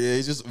goat. Yeah,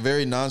 he's just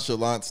very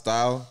nonchalant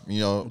style.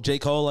 You know, J.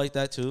 Cole like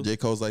that too. J.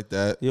 Cole's like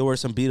that. He'll wear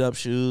some beat up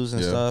shoes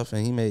and stuff,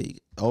 and he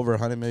made over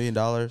 $100 million.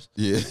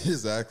 Yeah,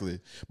 exactly.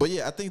 But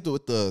yeah, I think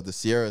with the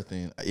Sierra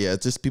thing,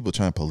 it's just people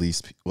trying to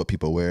police what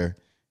people wear.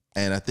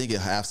 And I think it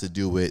has to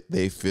do with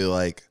they feel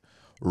like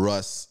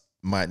Russ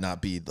might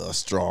not be the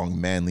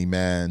strong, manly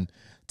man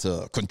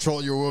to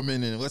control your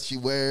woman and what she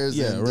wears.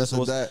 Yeah, and this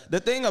and that. The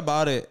thing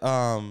about it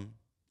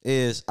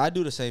is I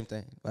do the same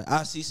thing. Like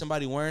I see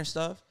somebody wearing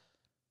stuff,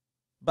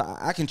 but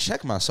I can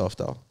check myself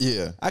though.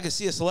 Yeah. I can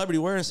see a celebrity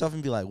wearing stuff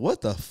and be like,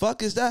 what the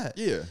fuck is that?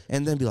 Yeah.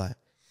 And then be like,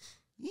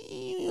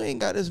 you ain't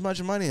got as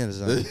much money as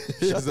that.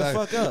 Shut the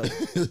fuck up.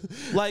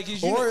 Like,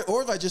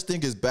 or if I just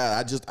think it's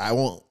bad, I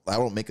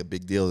won't make a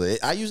big deal of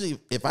it. I usually,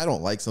 if I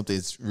don't like something,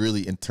 it's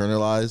really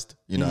internalized.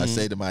 You know, I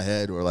say to my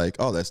head, or like,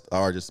 oh, that's,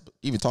 or just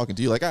even talking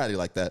to you, like I already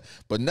like that,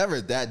 but never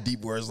that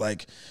deep where it's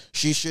like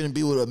she shouldn't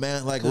be with a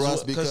man like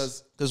Russ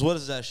because what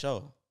does that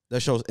show?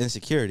 That shows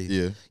insecurity.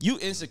 Yeah, you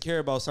insecure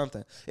about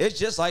something. It's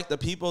just like the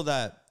people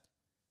that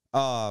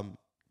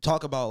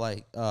talk about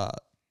like that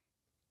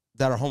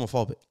are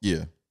homophobic.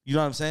 Yeah. You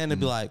know what I'm saying? They'd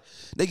be like,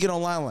 they get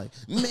online like,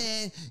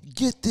 man,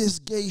 get this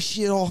gay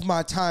shit off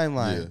my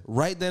timeline. Yeah.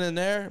 Right then and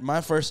there,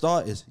 my first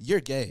thought is, you're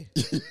gay.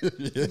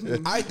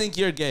 I think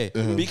you're gay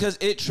because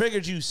it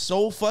triggered you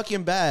so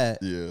fucking bad.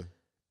 Yeah.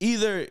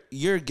 Either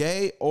you're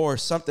gay or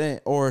something,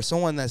 or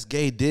someone that's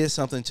gay did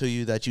something to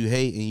you that you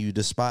hate and you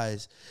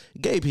despise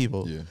gay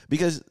people. Yeah.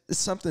 Because it's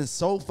something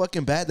so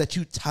fucking bad that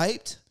you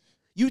typed.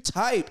 You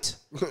typed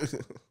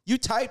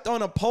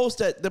on a post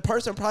that the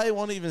person probably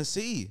won't even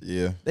see.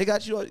 Yeah. They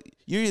got you.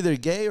 You're either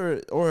gay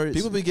or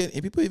People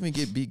even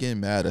be getting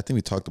mad. I think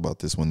we talked about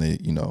this when they,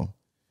 oh,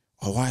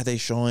 why are they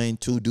showing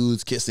two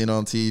dudes kissing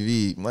on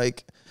TV?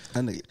 Like,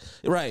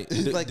 right.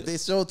 Like they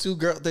show two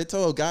girls, they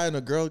tell a guy and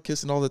a girl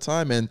kissing all the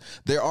time, and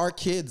there are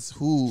kids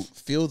who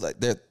feel like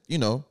that,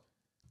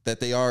 that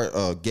they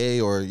are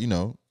gay or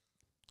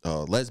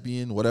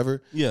lesbian,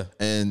 whatever. Yeah.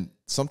 And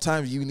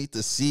sometimes you need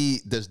to see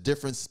there's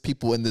different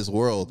people in this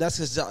world. That's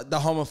because the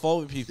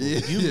homophobic people.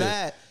 You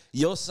mad?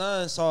 Your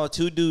son saw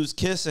two dudes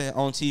kissing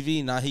on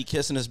TV. Now he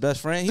kissing his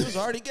best friend. He was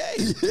already gay.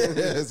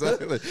 Yeah,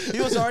 exactly. He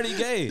was already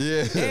gay.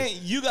 Yeah. And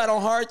you got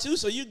on hard too,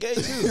 so you gay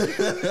too.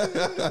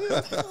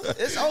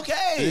 It's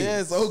okay. Yeah,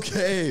 it's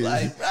okay.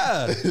 Like,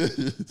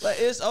 bruh, like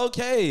it's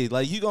okay.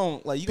 Like you gonna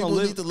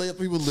live. Need to let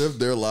people live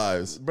their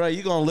lives, bro.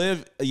 You gonna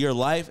live your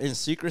life in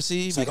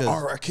secrecy it's because like,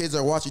 our kids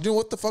are watching. You know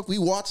what the fuck we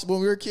watched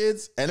when we were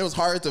kids, and it was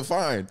hard to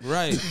find.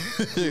 Right.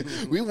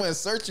 We went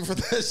searching for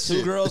that Two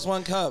shit. girls,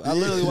 one cup. I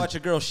literally watch a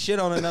girl shit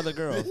on another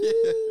girl.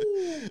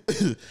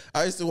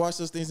 I used to watch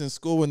those things in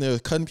school when they were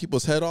cutting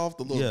people's head off,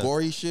 the little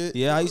gory shit.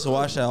 Yeah, I used to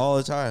watch that all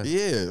the time.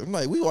 Yeah, I'm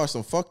like, we watch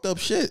some fucked up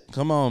shit.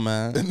 Come on,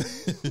 man.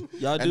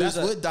 Y'all and that's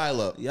with dial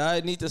up. Y'all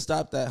need to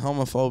stop that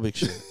homophobic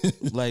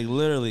shit. Like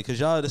literally, because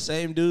y'all are the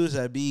same dudes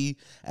that be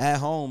at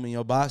home in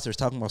your boxers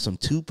talking about some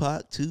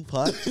Tupac.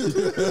 Niggas,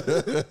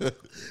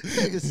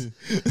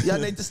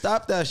 y'all need to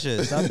stop that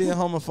shit. Stop being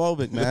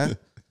homophobic, man.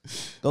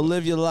 Go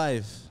live your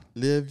life.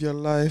 Live your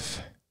life.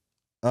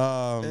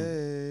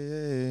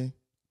 Hey.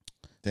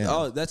 Damn.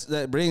 Oh,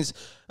 that brings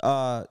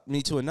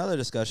me to another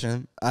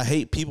discussion. I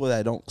hate people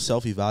that don't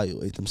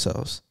self-evaluate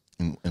themselves.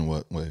 In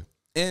what way?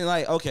 And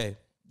like, okay,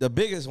 the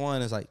biggest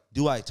one is like,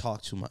 do I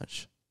talk too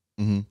much?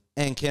 Mm-hmm.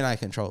 And can I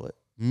control it?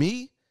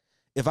 Me,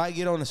 if I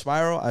get on a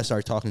spiral, I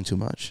start talking too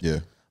much. Yeah.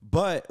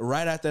 But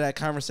right after that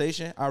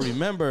conversation, I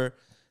remember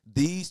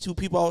these two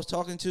people I was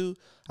talking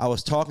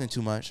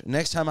too much.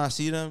 Next time I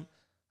see them,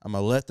 I'm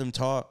going to let them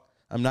talk.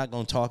 I'm not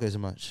going to talk as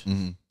much.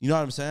 Mm-hmm. You know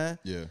what I'm saying?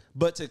 Yeah.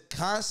 But to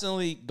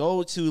constantly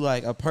go to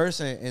like a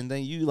person and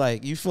then you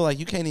feel like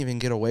you can't even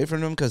get away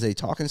from them because they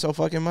talking so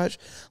fucking much.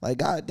 Like,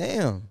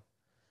 goddamn.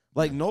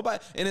 Like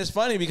nobody, and it's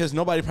funny because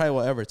nobody probably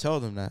will ever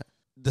tell them that.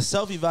 The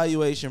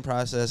self-evaluation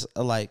process,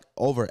 like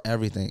over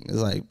everything,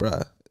 is like,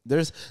 bruh,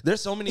 there's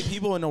so many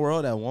people in the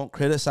world that won't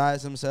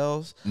criticize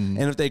themselves. Mm-hmm.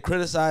 And if they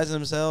criticize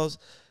themselves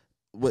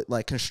with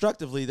like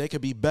constructively, they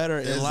could be better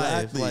in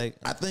life. Like,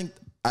 I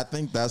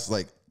think that's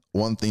like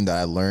one thing that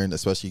I learned,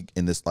 especially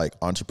in this like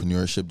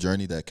entrepreneurship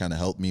journey, that kind of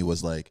helped me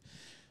was like,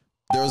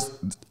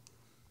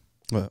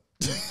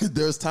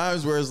 there's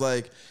times where it's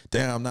like,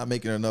 damn, I'm not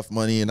making enough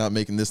money and not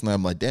making this, and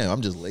I'm like, damn,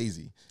 I'm just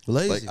lazy.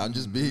 Like, I'm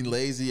just being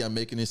lazy. I'm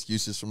making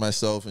excuses for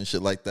myself and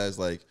shit like that. It's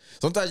like,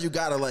 sometimes you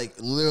gotta like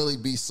literally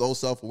be so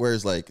self-aware.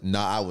 It's like,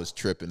 nah, I was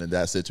tripping in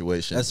that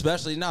situation.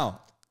 Especially now.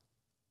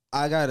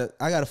 I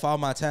gotta file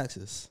my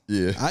taxes.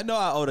 Yeah, I know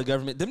I owe the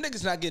government. Them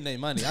niggas not getting their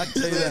money. I can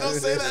tell you that. Don't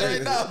say that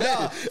right now.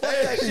 No, fuck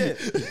that shit.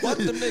 Fuck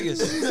them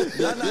niggas.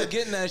 Y'all not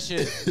getting that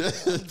shit.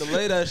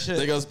 Delay that shit.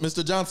 They goes,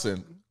 Mr.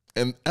 Johnson,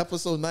 in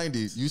episode 90,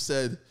 you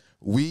said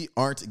we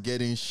aren't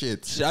getting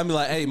shit. I be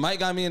like, hey, Mike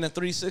got me in a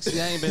 360.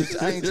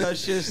 I ain't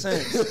touched shit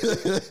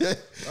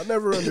since. I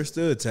never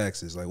understood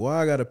taxes. Like, why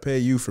I gotta pay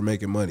you for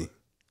making money?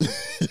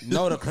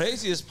 No, the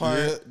craziest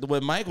part,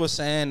 what Mike was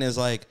saying is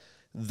like,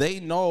 they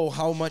know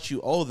how much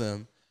you owe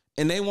them,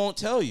 and they won't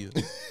tell you.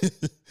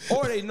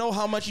 Or they know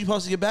how much you're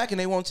supposed to get back, and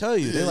they won't tell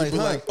you. They're like,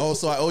 like, oh,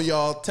 so I owe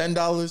y'all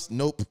 $10?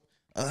 Nope.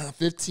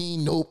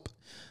 15? Nope.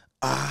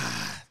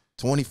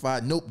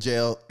 25? Nope,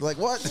 jail. Like,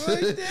 what? Like,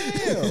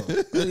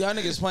 damn. Y'all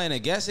niggas playing a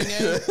guessing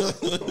game?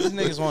 These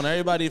niggas want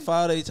everybody to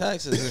file their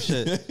taxes and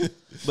shit.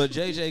 But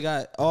JJ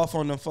got off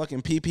on them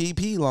fucking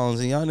PPP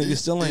loans, and y'all niggas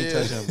still ain't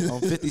touching them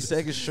on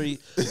 52nd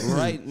Street,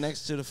 right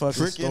next to the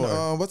fucking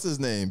store. What's his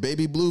name?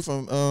 Baby Blue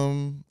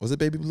from was it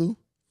Baby Blue?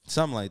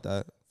 Something like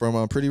that.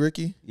 From Pretty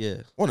Ricky? Yeah.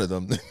 One of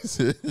them. That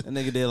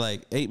nigga did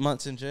like 8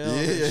 months in jail.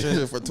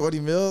 Yeah, for 20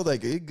 mil.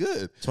 Like, it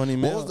good. 20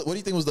 mil. What do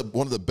you think was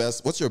one of the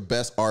best? What's your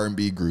best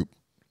R&B group?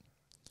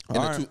 In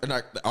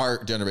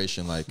our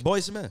generation, like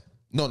Boyz II Men.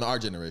 No, our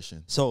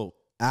generation. So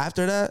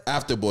after that?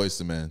 After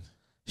Boyz II Men.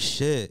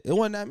 Shit, it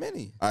wasn't that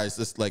many. All right,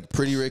 so it's like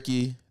Pretty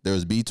Ricky. There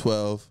was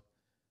B12,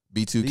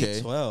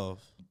 B2K.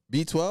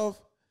 B12?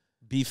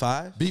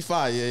 B5?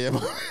 B5, yeah.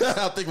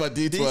 I'll think about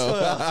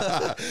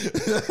D12.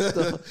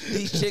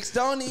 These chicks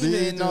don't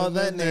even know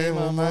the name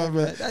of my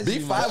brother.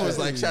 B5 was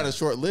like kind of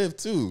short-lived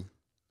too.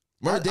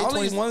 Remember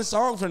only one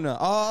song from them.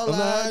 All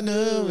I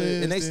knew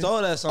is... And they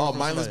stole that song. Oh,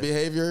 Mindless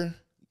Behavior?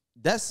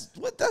 That's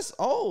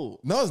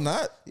old. No, it's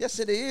not. Yes,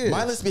 it is.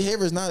 Mindless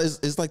behavior is not.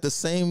 It's like the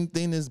same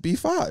thing as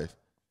B5.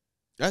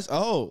 That's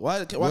old.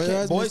 Why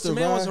can't Boys to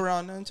Men was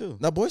around then too?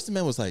 Now, Boys to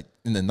Men was like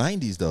in the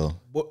 90s though.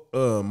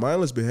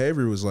 Mindless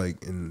behavior was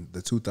like in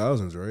the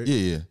 2000s, right?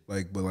 Yeah.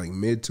 But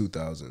mid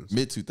 2000s.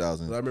 Mid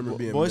 2000s. I remember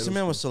being Boys to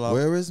Men was still out.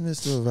 Where is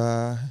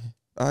Mr.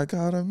 I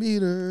gotta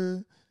meet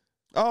her.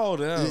 Oh,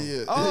 damn.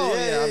 Yeah. Oh,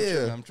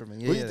 Yeah. I'm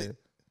tripping. Yeah.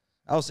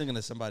 I was thinking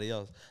of somebody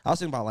else. I was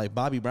thinking about like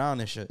Bobby Brown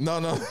and shit. No.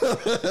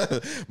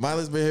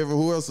 Mindless behavior.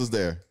 Who else was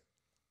there?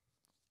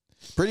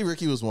 Pretty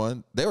Ricky was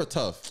one. They were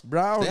tough.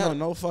 Brown,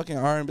 no fucking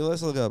R&B.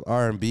 Let's look up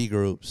R&B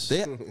groups.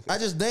 I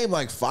just named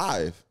like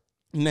 5.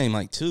 You named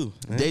like 2.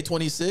 Man. Day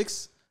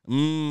 26.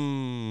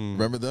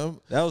 Remember them?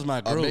 That was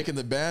my group. Making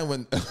the band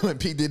when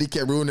P. Diddy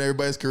kept ruining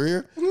everybody's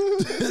career.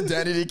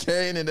 Danny D.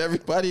 Kane and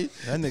everybody.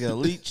 That nigga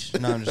leech.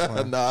 No, I'm just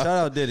playing. Nah. Shout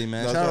out Diddy,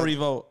 man. Shout out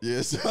Revolt.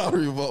 Yeah, shout out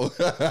Revolt.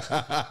 Shout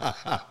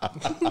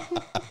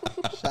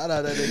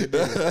out that nigga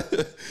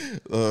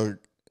Diddy.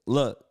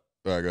 Look.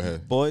 All right, go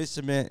ahead. Boys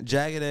to Men,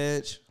 Jagged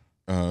Edge,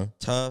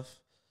 Tough,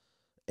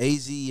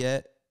 AZ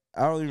Yet.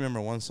 I don't even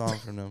remember one song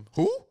from them.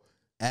 Who?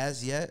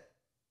 As Yet.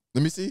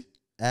 Let me see.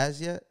 As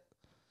Yet.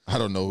 I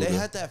don't know. They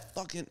had that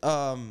fucking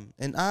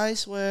and I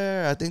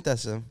swear, I think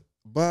that's him.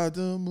 By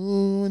the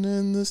moon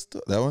and the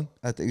star. That one?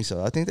 I think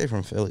so. I think they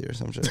from Philly or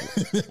some shit.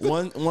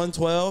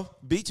 112,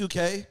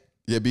 B2K.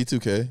 Yeah,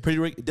 B2K. Pretty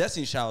Rick.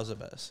 Destiny Child is the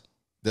best.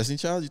 Destiny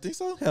Child, you think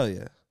so? Hell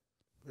yeah.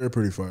 They're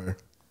pretty fire.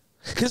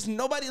 Cause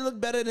nobody looked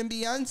better than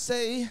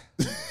Beyonce.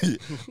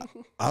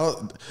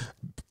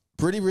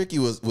 Pretty Ricky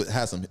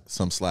had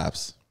some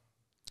slaps.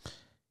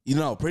 You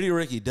know, Pretty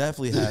Ricky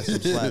definitely has some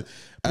slaps.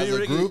 As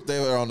a group, they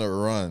were on the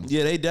run.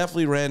 Yeah, they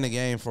definitely ran the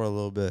game for a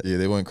little bit. Yeah,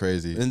 they went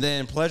crazy. And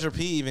then Pleasure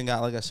P even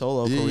got like a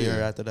solo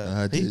career after that.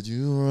 I did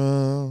you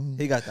wrong.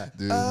 He got that.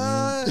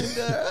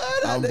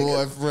 I'm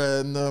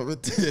boyfriend number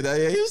 10.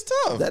 Yeah, he was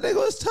tough. That nigga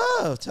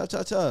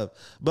was tough.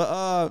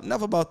 But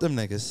enough about them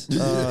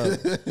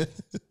niggas.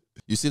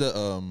 You see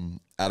the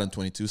Adam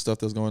 22 stuff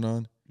that's going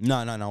on?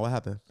 No. What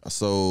happened?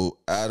 So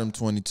Adam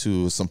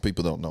 22, some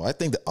people don't know. I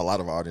think that a lot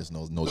of our audience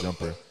knows No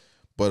Jumper.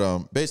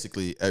 But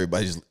basically,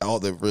 all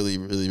the really,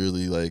 really,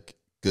 really like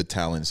good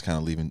talent is kind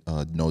of leaving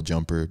No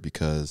Jumper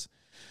because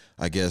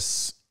I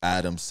guess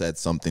Adam said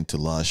something to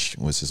Lush,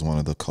 which is one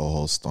of the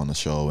co-hosts on the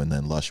show, and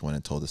then Lush went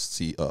and told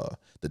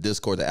the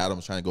Discord that Adam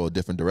was trying to go a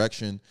different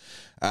direction.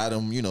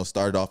 Adam,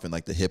 started off in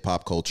like the hip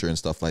hop culture and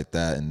stuff like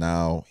that, and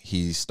now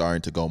he's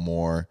starting to go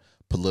more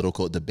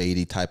political,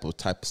 debatey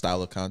type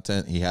style of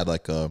content. He had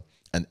like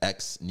an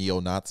ex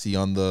neo-Nazi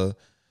on the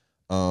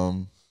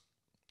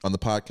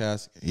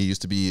podcast. He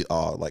used to be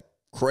like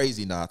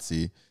crazy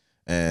Nazi,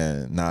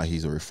 and now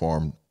he's a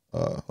reformed.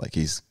 Like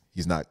he's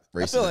not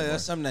racist. I feel like anymore.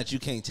 that's something that you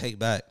can't take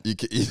back. You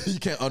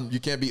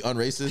can't be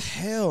unracist.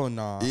 Hell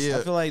no. Yeah.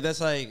 I feel like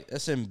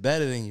that's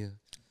embedded in you.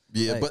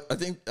 Yeah, like, but I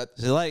think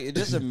like it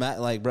doesn't matter.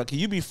 Like, bro, can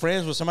you be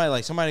friends with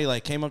somebody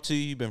like came up to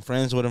you, you've been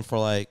friends with him for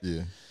like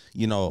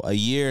a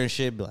year and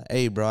shit? Be like,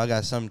 hey, bro, I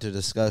got something to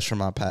discuss from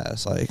my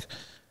past. Like,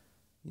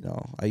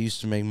 I used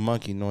to make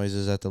monkey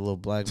noises at the little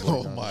black boy.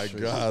 Oh my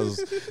God.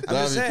 I'm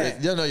just saying.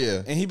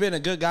 Yeah. And he been a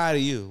good guy to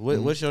you.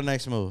 What's your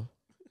next move?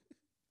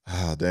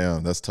 Oh,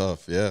 damn, that's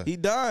tough. Yeah. He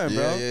done,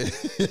 bro. Yeah.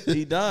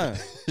 He done.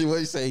 What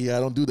you say? Yeah,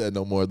 I don't do that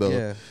no more, though.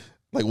 Yeah.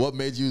 Like, what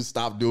made you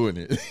stop doing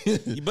it?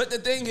 But the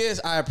thing is,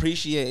 I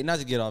appreciate, not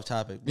to get off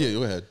topic. Yeah,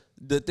 go ahead.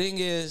 The thing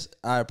is,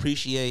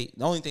 the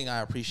only thing I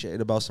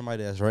appreciate about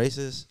somebody that's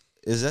racist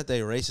is that they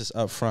racist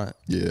up front.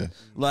 Yeah.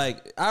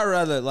 Like, I'd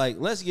rather, like,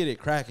 let's get it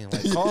cracking.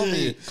 Like,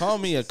 call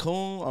me a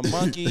coon, a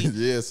monkey.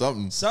 Yeah,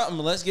 something.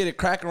 Let's get it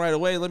cracking right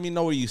away. Let me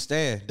know where you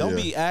stand. Don't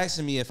be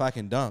asking me if I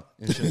can dunk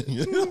and shit.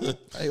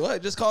 Hey,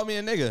 what? Just call me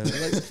a nigga.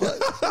 Like,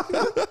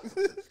 fuck?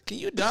 Can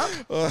you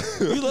dunk?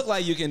 You look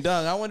like you can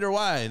dunk. I wonder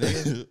why,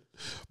 nigga.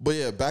 But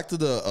yeah, back to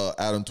the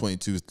Adam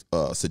 22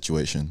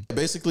 situation.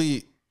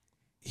 Basically,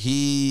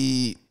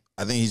 I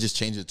think he just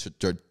changed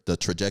the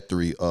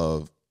trajectory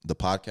of the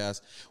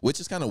podcast, which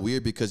is kind of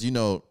weird because,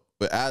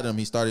 with Adam,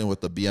 he started with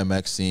the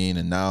BMX scene,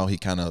 and now he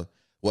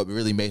what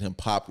really made him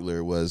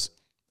popular was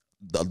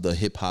the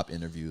hip hop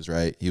interviews,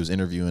 right? He was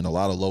interviewing a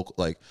lot of local,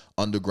 like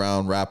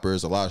underground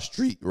rappers, a lot of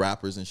street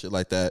rappers and shit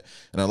like that.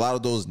 And a lot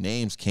of those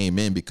names came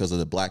in because of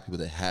the black people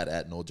that had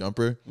at No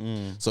Jumper.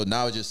 So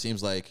now it just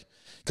seems like,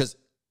 because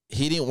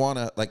he didn't want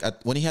to, like,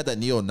 when he had that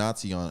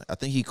neo-Nazi on, I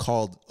think he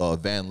called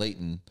Van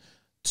Layton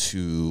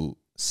to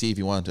see if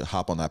he wanted to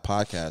hop on that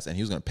podcast, and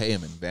he was going to pay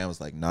him, and Van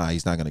was like, nah,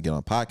 he's not going to get on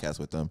a podcast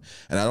with them.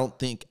 And I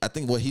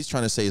think what he's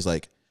trying to say is,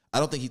 like, I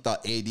don't think he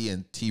thought AD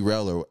and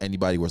T-Rel or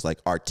anybody was like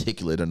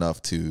articulate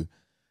enough to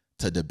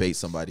debate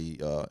somebody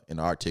in an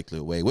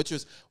articulate way, which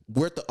was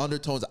worth the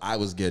undertones I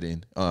was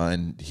getting,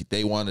 and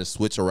they wanted to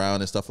switch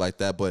around and stuff like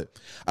that. But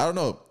I don't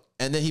know.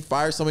 And then he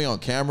fired somebody on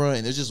camera,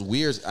 and it's just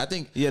weird. I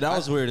think that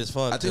was weird as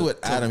fuck. I think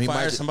with Adam, he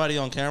fired somebody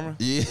on camera.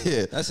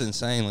 Yeah, that's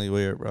insanely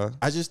weird, bro.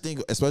 I just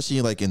think,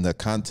 especially like in the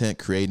content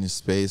creating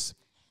space,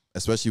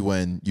 especially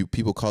when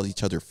people call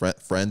each other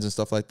friends and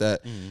stuff like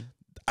that.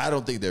 I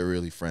don't think they're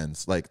really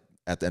friends. Like,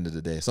 at the end of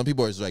the day. Some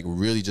people are just like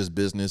really just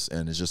business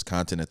and it's just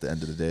content at the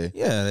end of the day.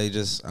 Yeah, they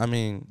just, I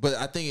mean. But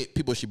I think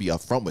people should be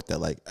upfront with that.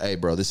 Like, hey,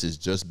 bro, this is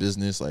just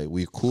business. Like,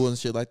 we're cool and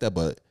shit like that.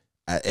 But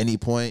at any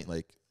point,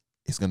 like,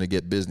 it's going to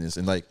get business.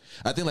 And like,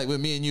 I think like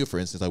with me and you, for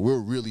instance, like we're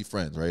really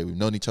friends, right? We've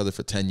known each other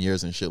for 10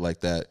 years and shit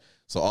like that.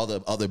 So all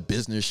the other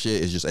business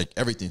shit is just like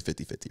everything's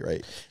 50-50,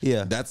 right?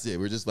 Yeah. That's it.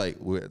 We're just like,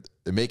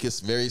 they make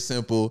it very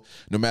simple.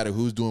 No matter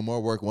who's doing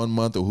more work one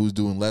month or who's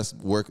doing less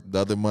work the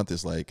other month,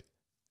 it's like,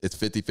 it's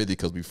 50-50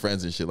 because we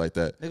friends and shit like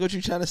that. Nigga, what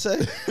you trying to say?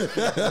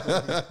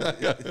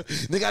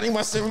 Nigga, I need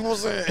my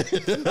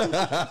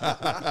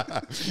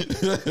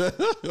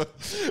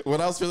 7%. When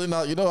I was filling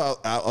out, you know,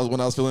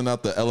 when I was filling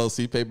out the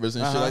LLC papers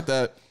and shit like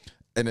that,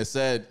 and it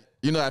said,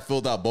 you know, I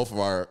filled out both of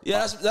our.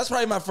 Yeah, that's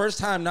probably my first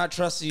time not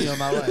trusting you in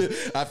my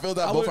life. I filled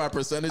out both our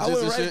percentages. I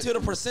went and right shit. to the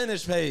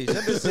percentage page.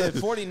 That bitch said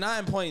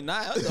 49.9.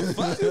 What the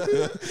fuck?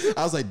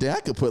 I was like, damn, I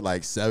could put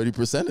like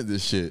 70% of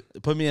this shit.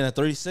 Put me in a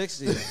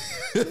 360.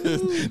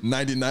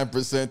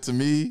 99% to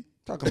me.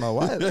 Talking about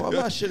why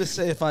my shit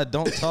say if I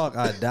don't talk,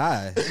 I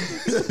die.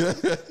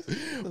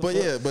 But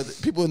yeah, but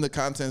people in the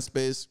content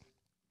space,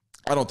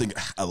 I don't think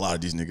a lot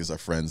of these niggas are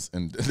friends,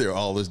 and they're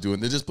always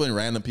doing. They're just putting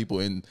random people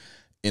in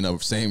a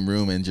same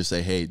room and just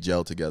say, hey,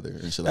 gel together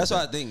and shit. That's like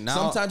what I think now.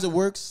 Sometimes it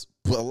works,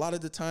 but a lot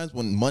of the times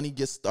when money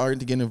gets starting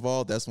to get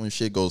involved, that's when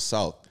shit goes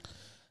south.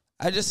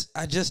 I just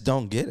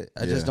don't get it.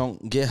 I just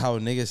don't get how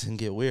niggas can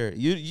get weird.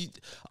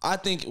 I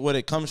think what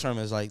it comes from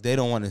is like they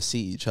don't want to see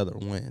each other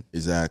win.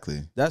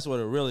 Exactly. That's what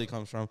it really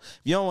comes from.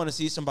 If you don't want to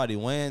see somebody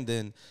win,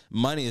 then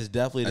money is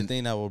definitely the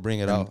thing that will bring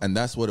it out. And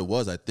that's what it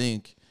was. I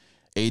think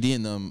AD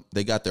and them,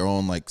 they got their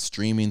own like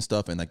streaming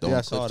stuff and like their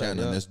own clip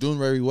channel, and it's doing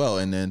very well.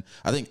 And then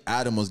I think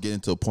Adam was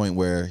getting to a point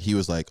where he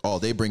was like, oh,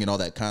 they bringing all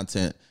that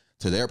content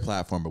to their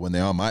platform, but when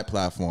they're on my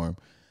platform,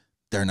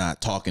 they're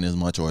not talking as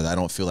much, or I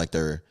don't feel like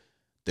they're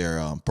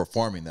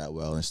performing that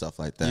well and stuff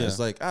like that. Yeah. It's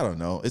like, I don't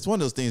know. It's one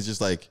of those things.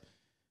 Just like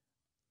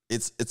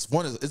it's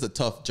a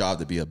tough job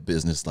to be a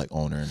business like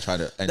owner and try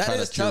to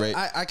curate.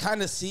 I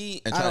kind of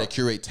see and try to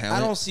curate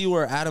talent. I don't see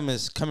where Adam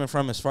is coming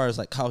from as far as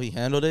like how he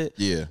handled it.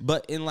 Yeah,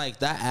 but in like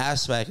that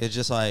aspect, it's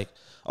just like,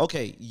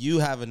 okay, you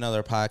have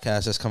another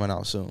podcast that's coming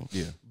out soon.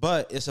 Yeah,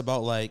 but it's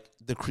about like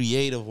the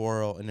creative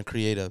world and the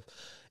creative.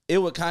 It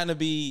would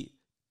be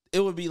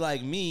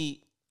like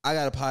me. I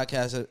got a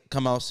podcast that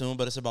come out soon,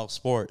 but it's about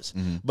sports.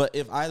 Mm-hmm. But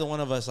if either one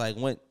of us like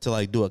went to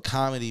like do a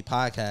comedy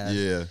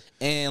podcast,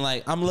 and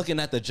like I'm looking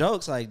at the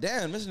jokes, like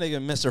damn, this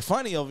nigga Mr.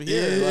 Funny over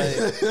here, like,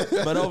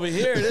 but over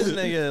here this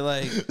nigga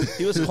like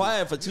he was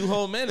quiet for 2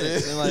 whole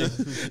minutes, and like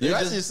you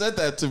actually said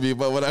that to me,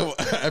 but when I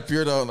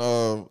appeared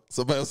on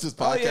somebody else's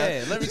podcast, oh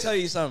yeah, let me tell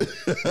you something.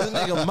 This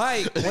nigga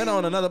Mike went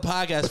on another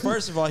podcast.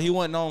 First of all, he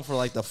wasn't on for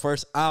like the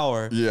first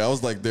hour. Yeah, I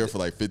was like there for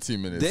like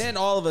 15 minutes. Then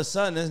all of a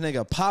sudden, this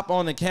nigga pop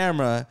on the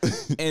camera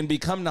and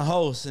become the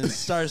host and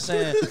start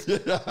saying,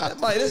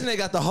 like, this nigga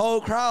got the whole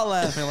crowd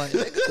laughing. Like,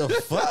 nigga, the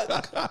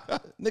fuck?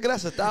 Nigga,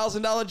 that's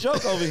 $1,000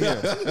 joke over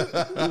here.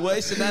 You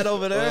wasting that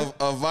over there?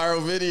 A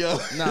viral video.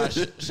 Nah,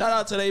 shout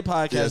out to their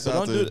podcast.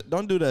 Yeah,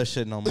 don't do that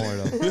shit no more,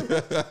 though.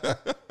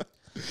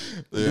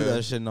 Do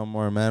that shit no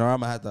more, man. Or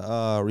I'm gonna have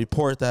to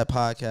report that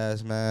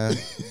podcast, man.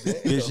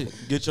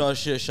 Get y'all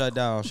shit shut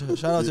down.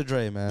 Shout out to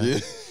Dre, man. Yeah.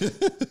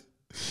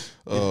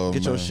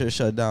 Get your shit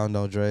shut down,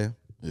 though, Dre.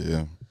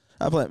 Yeah.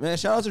 I play, man.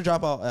 Shout out to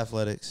Dropout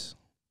Athletics.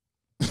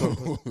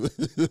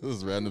 This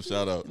was random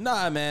shout out.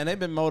 Nah, man, they've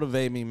been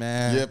motivating me,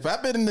 man. Yeah,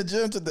 I've been in the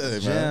gym today,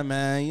 man. Yeah,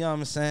 man. You know what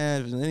I'm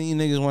saying? If any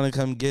niggas want to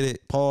come get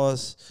it,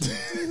 pause.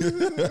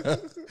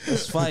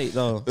 Let's fight,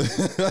 though.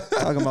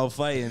 Talking about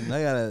fighting,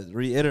 I gotta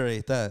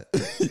reiterate that.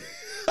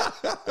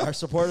 Our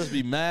supporters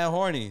be mad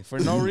horny for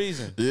no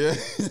reason. Yeah.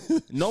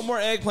 No more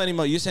eggplant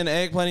emoji. You send the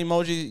eggplant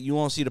emoji, you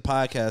won't see the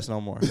podcast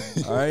no more.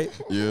 All right?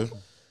 Yeah.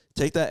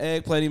 Take that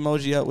eggplant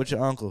emoji up with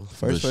your uncle.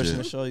 First person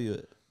to show you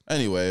it.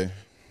 Anyway,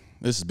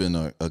 this has been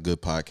a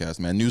good podcast,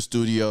 man. New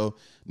studio,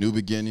 new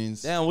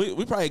beginnings. Damn,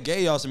 we probably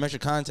gave y'all some extra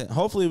content.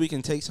 Hopefully, we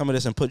can take some of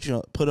this and put it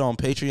on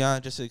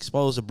Patreon just to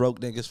expose the broke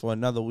niggas for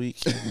another week.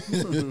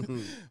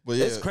 But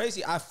yeah. It's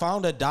crazy. I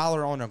found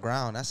 $1 on the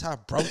ground. That's how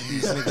broke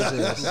these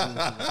niggas is.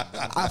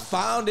 I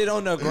found it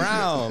on the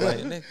ground.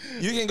 Like,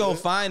 you can go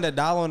find $1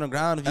 on the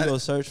ground if you go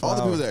search for all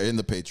the people that are in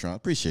the Patreon.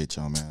 Appreciate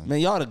y'all, man. Man,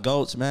 y'all the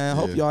goats, man.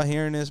 Hope y'all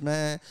hearing this,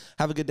 man.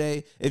 Have a good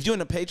day. If you're in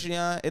the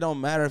Patreon, it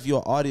don't matter if you're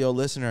an audio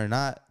listener or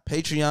not.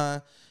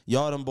 Patreon,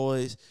 y'all them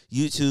boys.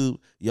 YouTube,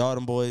 y'all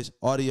them boys.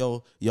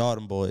 Audio, y'all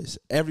them boys.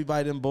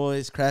 Everybody them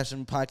boys.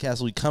 Crashing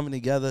Podcast. We coming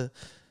together.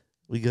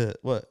 We good.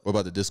 What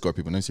about the Discord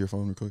people? Next to your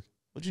phone real quick.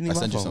 What you need? I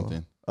sent you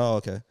something. Oh,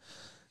 okay.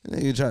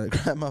 You trying to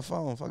grab my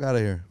phone. Fuck out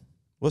of here.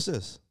 What's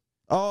this?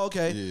 Oh,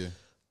 okay. Yeah.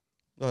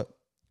 What?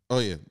 Oh,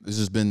 yeah. This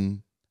has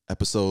been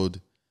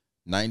episode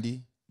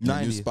 90.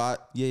 90. New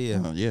spot.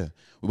 Yeah. Yeah.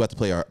 We're about to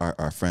play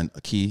our friend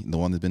Aki, the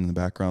one that's been in the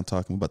background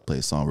talking. We're about to play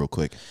a song real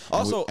quick.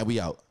 Also, and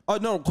we out. Oh,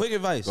 no. Quick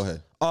advice. Go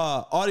ahead.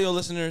 Audio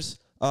listeners,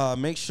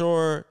 Make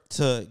sure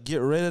to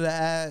get rid of the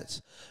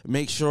ads.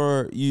 Make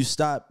sure you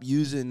stop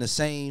using the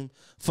same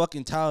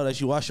fucking towel that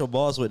you wash your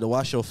balls with to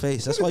wash your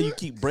face. That's why you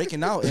keep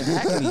breaking out in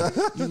acne.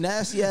 You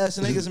nasty ass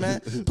niggas,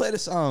 man. Play the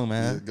song,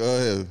 man. Go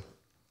ahead.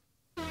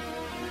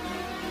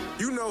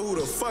 You know who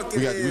the fuck it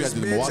We is,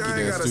 got the bitch. Milwaukee I ain't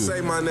dance, gotta too.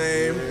 say my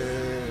name.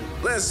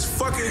 Let's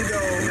fucking go.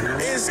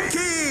 It's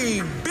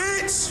Key,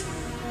 bitch.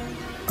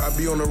 I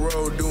be on the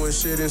road doing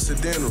shit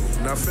incidental.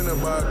 Now finna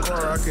buy a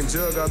car, I can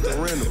jug out the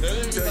rental.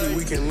 Tell you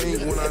we can link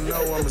when I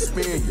know I'ma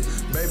spin you.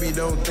 Baby,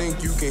 don't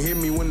think you can hit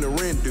me when the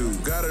rent due.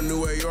 Got a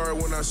new AR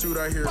when I shoot,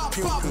 I hear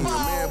pew pew. Your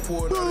man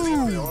pulled out his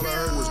gun, all I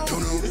heard was doo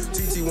doo.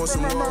 TT wants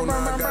some more, now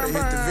I gotta hit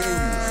the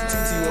venue.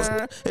 TT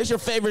wants. It's your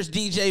favorite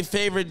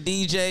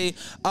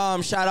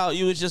DJ. Shout out,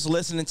 you was just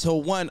listening to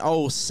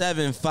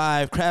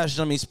 1075 Crash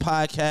Dummies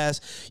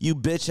podcast. You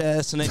bitch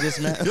ass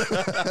niggas,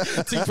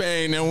 man.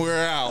 T-Pain and we're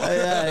out.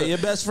 Hey, your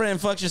best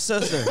friend fucked your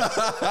sister.